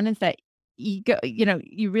like, one is that ego,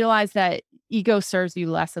 you realize that ego serves you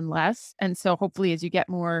less and less. And so hopefully as you get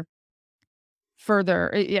further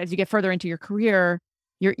into your career,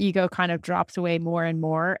 your ego kind of drops away more and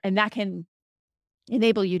more. And that can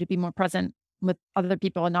enable you to be more present with other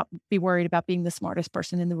people and not be worried about being the smartest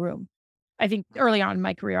person in the room. I think early on in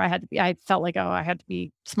my career, I felt like, I had to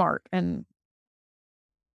be smart. And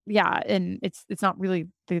yeah, and it's not really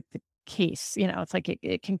the case, it's like,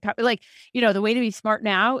 it can like, the way to be smart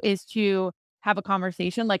now is to have a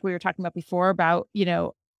conversation like we were talking about before about,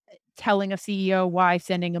 telling a CEO why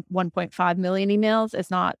sending 1.5 million emails is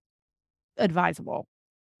not advisable.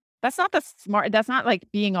 That's not the smart, that's not like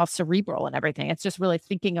being all cerebral and everything. It's just really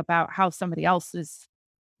thinking about how somebody else is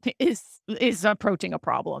is approaching a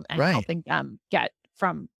problem and Right. helping them get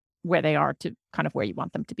from where they are to kind of where you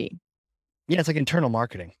want them to be. Yeah, it's like internal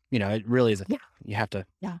marketing. It really is a thing. Yeah. You have to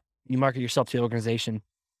Yeah. you market yourself to the organization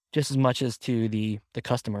just as much as to the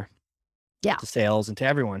customer, Yeah. to sales, and to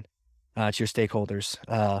everyone, to your stakeholders.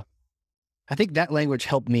 I think that language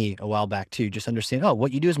helped me a while back too. Just understand, oh,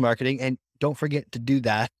 what you do is marketing, and don't forget to do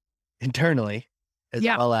that internally as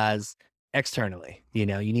Yeah. well as externally. You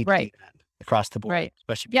need to do Right. that across the board, Right.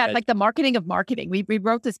 especially Yeah. because Like the marketing of marketing. We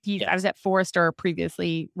wrote this piece. I yes, was at Forrester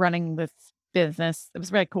previously running this business. It was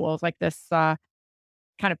very cool. It was like this kind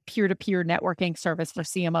of peer-to-peer networking service for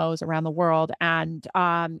CMOs around the world. And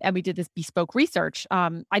we did this bespoke research.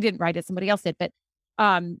 I didn't write it, somebody else did, but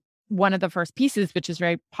um one of the first pieces, which is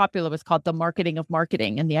very popular, was called the marketing of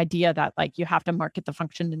marketing. And the idea that like you have to market the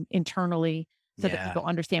function internally so that yeah, people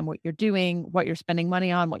understand what you're doing, what you're spending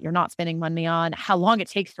money on, what you're not spending money on, how long it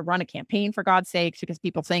takes to run a campaign, for God's sakes, because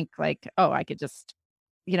people think like, oh, I could just,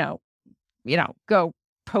 you know, go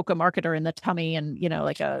poke a marketer in the tummy and,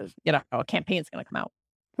 like a campaign's going to come out.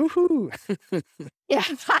 woohoo, Yeah.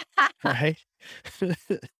 right?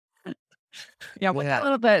 Yeah, what's Yeah, that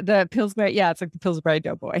little the Pillsbury, yeah, it's like the Pillsbury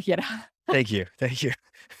Doughboy, thank you, thank you.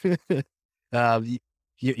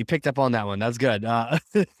 You, you picked up on that one. That's good.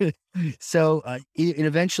 So, and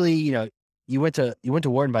eventually, you went to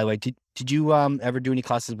Wharton, by the way. Did you ever do any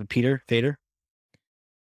classes with Peter Fader?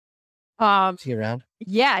 Um, Is he around?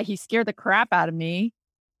 yeah, he scared the crap out of me.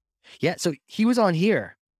 Yeah. So he was on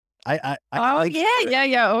here. I Oh, think yeah, yeah,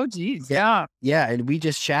 yeah. Oh, geez, yeah, yeah. yeah, and we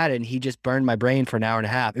just chatted, and he just burned my brain for an hour and a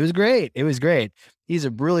half. It was great. It was great. He's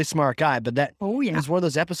a really smart guy, but that Oh, it yeah. was one of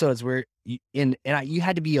those episodes where you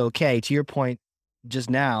had to be okay. To your point just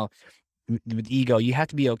now with ego, you have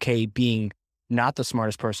to be okay being not the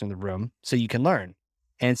smartest person in the room so you can learn.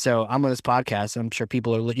 And so I'm on this podcast. And I'm sure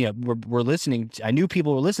people are, we're listening. I knew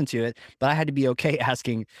people were listening to it, but I had to be okay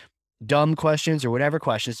asking dumb questions or whatever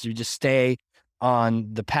questions to just stay on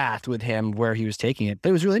the path with him where he was taking it. But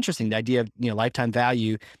it was really interesting. The idea of, lifetime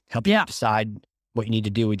value helps you Yeah, decide what you need to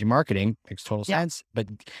do with your marketing. Makes total yeah. sense. But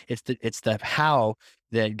it's the how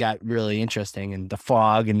that got really interesting, and the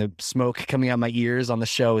fog and the smoke coming out my ears on the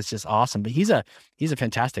show is just awesome. But he's a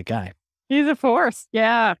fantastic guy. He's a force.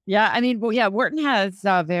 Yeah, yeah. I mean, well, yeah, Wharton has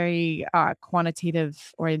a very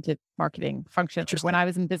quantitative oriented marketing function. When Interesting. I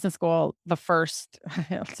was in business school, the first,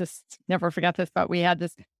 I'll just never forget this, but we had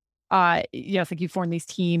this, it's like you form these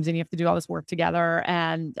teams and you have to do all this work together.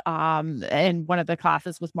 And one of the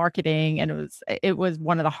classes was marketing, and it was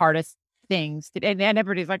one of the hardest things. And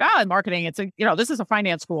everybody's like, oh, marketing, this is a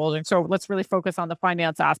finance school. And so let's really focus on the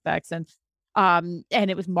finance aspects. And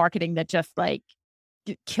it was marketing that just like,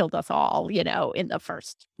 killed us all, in the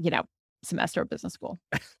first, semester of business school.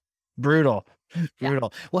 Brutal. Yeah.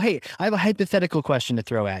 Brutal. Well, hey, I have a hypothetical question to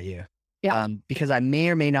throw at you. Yeah. Because I may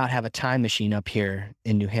or may not have a time machine up here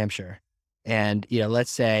in New Hampshire. And, let's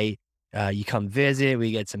say you come visit,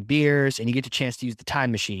 we get some beers, and you get the chance to use the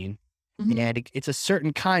time machine. Mhm. And it's a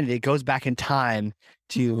certain kind that goes back in time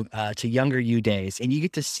to younger you days. And you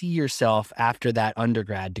get to see yourself after that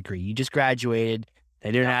undergrad degree. You just graduated,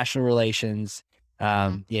 international relations.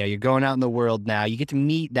 You're going out in the world now. You get to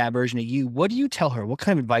meet that version of you. What do you tell her? What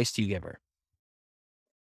kind of advice do you give her?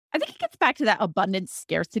 I think it gets back to that abundance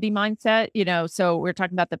scarcity mindset, so we are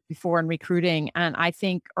talking about that before in recruiting. And I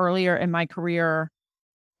think earlier in my career,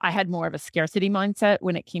 I had more of a scarcity mindset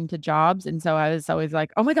when it came to jobs. And so I was always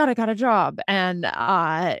like, oh my God, I got a job. And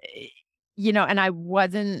I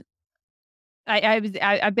wasn't,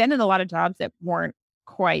 I've been in a lot of jobs that weren't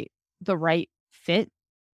quite the right fit.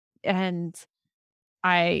 But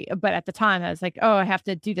at the time I was like, oh, I have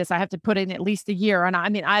to do this. I have to put in at least a year. And I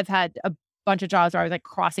mean, I've had a bunch of jobs where I was like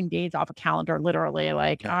crossing days off a calendar, literally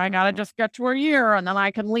like, Yeah. I gotta just get to a year and then I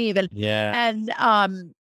can leave. Yeah.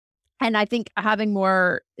 And I think having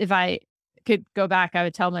more, if I could go back, I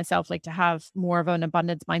would tell myself like to have more of an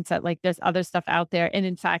abundance mindset. Like there's other stuff out there. And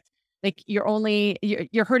in fact, like you're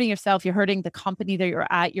hurting yourself, you're hurting the company that you're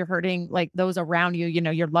at, you're hurting like those around you,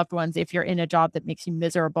 your loved ones, if you're in a job that makes you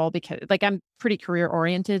miserable. Because like I'm pretty career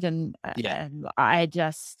oriented, and Yeah. and I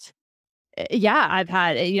just yeah, I've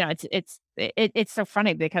had, it's so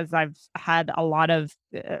funny because I've had a lot of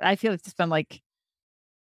I feel it's just been like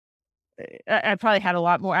I probably had a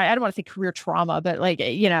lot more. I don't want to say career trauma, but like,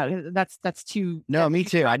 that's too, No, me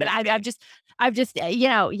too. but I've just,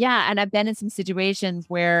 yeah. And I've been in some situations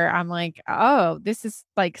where I'm like, oh, this is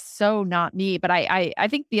like so not me. But I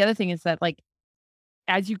think the other thing is that like,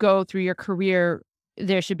 as you go through your career,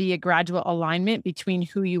 there should be a gradual alignment between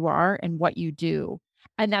who you are and what you do.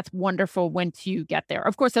 And that's wonderful once you get there.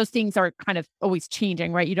 Of course, those things are kind of always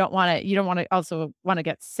changing, right? You don't want to also want to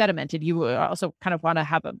get sedimented. You also kind of want to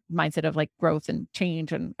have a mindset of like growth and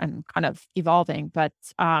change and kind of evolving. But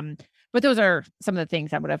those are some of the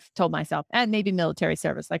things I would have told myself, and maybe military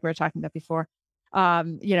service, like we were talking about before,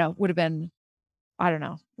 would have been, I don't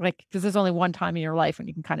know, like, because there's only one time in your life when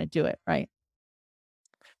you can kind of do it, right?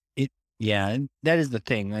 Yeah, and that is the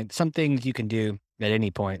thing. Like some things you can do at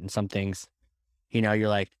any point, and some things, you're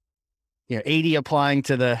like, 80 applying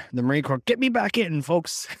to the Marine Corps. Get me back in,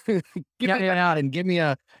 folks. Get me back out and give me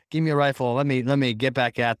a rifle. Let me get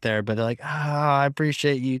back out there. But they're like, I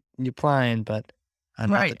appreciate you applying, but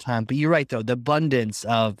not the time. But you're right though. The abundance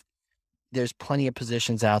of there's plenty of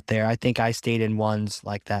positions out there. I think I stayed in ones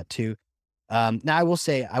like that too. Now I will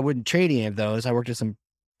say I wouldn't trade any of those. I worked at some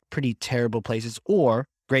pretty terrible places or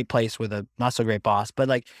great place with a not so great boss. But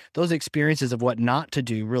like those experiences of what not to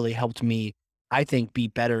do really helped me, I think, be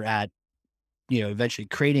better at, eventually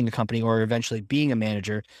creating a company or eventually being a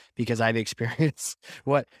manager, because I've experienced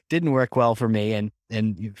what didn't work well for me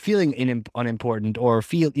and feeling unimportant or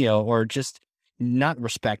or just not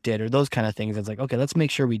respected or those kind of things. It's like, okay, let's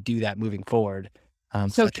make sure we do that moving forward. So I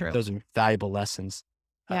true. think those are valuable lessons.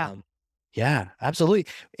 Yeah. Yeah, absolutely.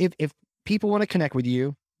 If people want to connect with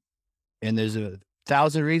you, and there's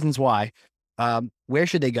 1,000 reasons why, where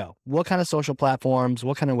should they go? What kind of social platforms?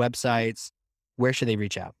 What kind of websites? Where should they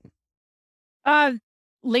reach out?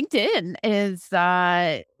 LinkedIn is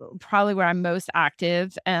probably where I'm most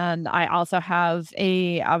active, and I also have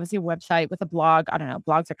obviously a website with a blog. I don't know,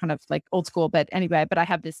 blogs are kind of like old school, but anyway. But I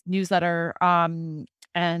have this newsletter, and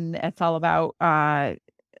it's all about my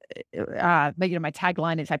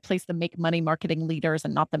tagline is I place the make money marketing leaders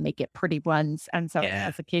and not the make it pretty ones. And so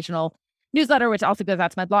that's occasional newsletter, which also goes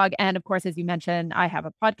out to my blog. And of course, as you mentioned, I have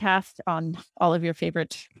a podcast on all of your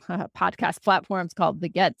favorite podcast platforms called The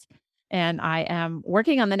Get. And I am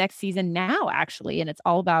working on the next season now, actually. And it's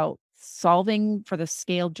all about solving for the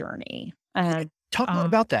scale journey. And talk more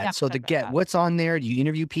about that. Yeah, So The Get, what's on there? Do you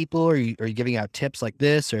interview people, or are you giving out tips like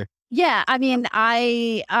this, or? Yeah, I mean,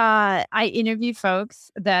 I interview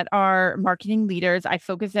folks that are marketing leaders. I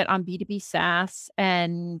focus it on B2B SaaS,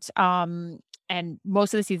 and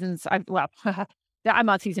most of the seasons I'm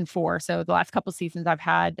on season 4. So the last couple seasons I've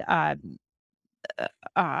had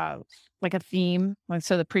like a theme. Like,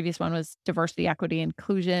 so the previous one was diversity, equity,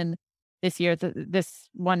 inclusion. This year, this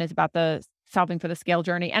one is about the solving for the scale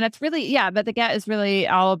journey, and it's really but The Get is really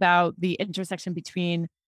all about the intersection between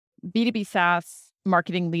B2B SaaS,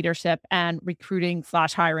 marketing leadership, and recruiting /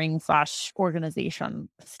 hiring / organization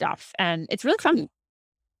stuff. And it's really fun.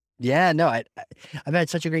 Yeah, no, I've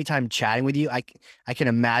had such a great time chatting with you. I can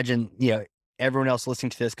imagine, everyone else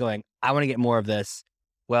listening to this going, I want to get more of this.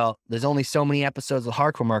 Well, there's only so many episodes of the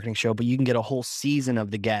Hardcore Marketing Show, but you can get a whole season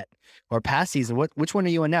of The Get, or past season. Which one are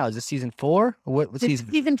you on now? Is this season 4? Or what season?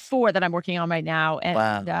 Season 4 that I'm working on right now. And,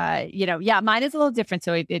 wow. Mine is a little different.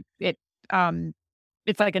 So it's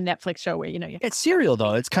like a Netflix show where, it's serial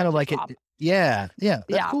though. It's kind of like it. Yeah.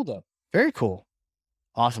 That's cool though. Very cool.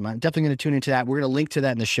 Awesome. I'm definitely going to tune into that. We're going to link to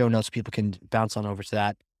that in the show notes so people can bounce on over to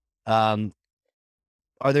that. Are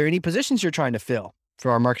there any positions you're trying to fill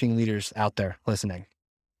for our marketing leaders out there listening?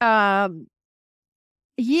 Yeah,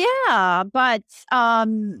 but let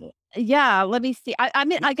me see.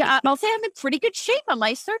 I'll say I'm in pretty good shape on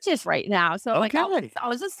my searches right now. So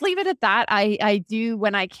I'll just leave it at that. I do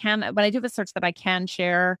when I do the search that I can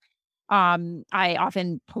share. I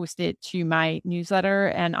often post it to my newsletter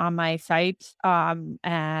and on my site. But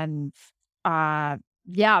I'm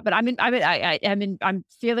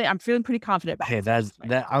feeling pretty confident about it.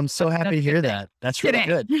 Hey, I'm so happy to hear that. That's really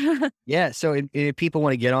good. Yeah. So if people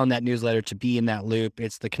want to get on that newsletter to be in that loop,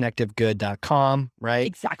 it's theconnectivegood.com, right?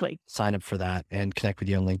 Exactly. Sign up for that and connect with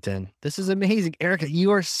you on LinkedIn. This is amazing. Erica,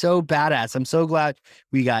 you are so badass. I'm so glad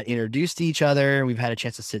we got introduced to each other. We've had a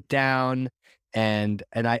chance to sit down, and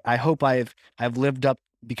I hope I've lived up,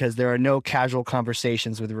 because there are no casual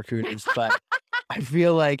conversations with recruiters, but I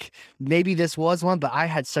feel like maybe this was one, but I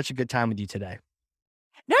had such a good time with you today.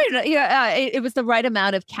 No, it was the right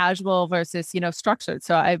amount of casual versus, structured.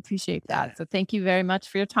 So I appreciate that. So thank you very much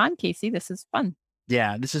for your time, Casey. This is fun.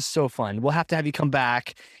 Yeah, this is so fun. We'll have to have you come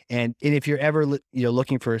back. And if you're ever,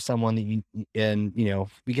 looking for someone that we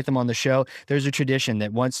get them on the show, there's a tradition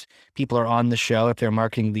that once people are on the show, if they're a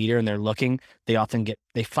marketing leader and they're looking, they often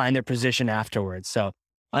they find their position afterwards. So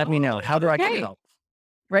let me know. How do I get help?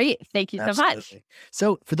 Great. Thank you so much.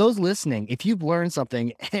 So for those listening, if you've learned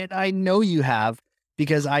something, and I know you have,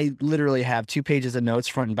 because I literally have 2 pages of notes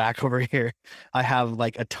front and back over here. I have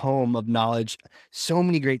like a tome of knowledge, so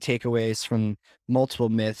many great takeaways from multiple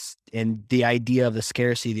myths and the idea of the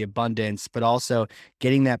scarcity, the abundance, but also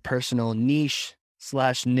getting that personal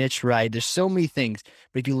niche/niche right. There's so many things,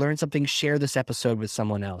 but if you learn something, share this episode with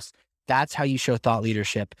someone else. That's how you show thought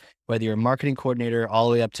leadership, whether you're a marketing coordinator all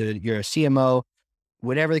the way up to you're a CMO,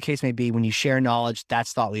 whatever the case may be. When you share knowledge,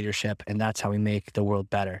 that's thought leadership, and that's how we make the world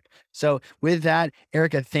better. So with that,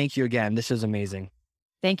 Erica, thank you again. This is amazing.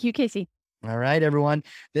 Thank you, Casey. All right, everyone.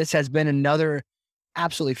 This has been another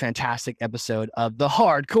absolutely fantastic episode of the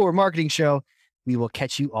Hardcore Marketing Show. We will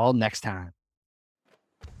catch you all next time.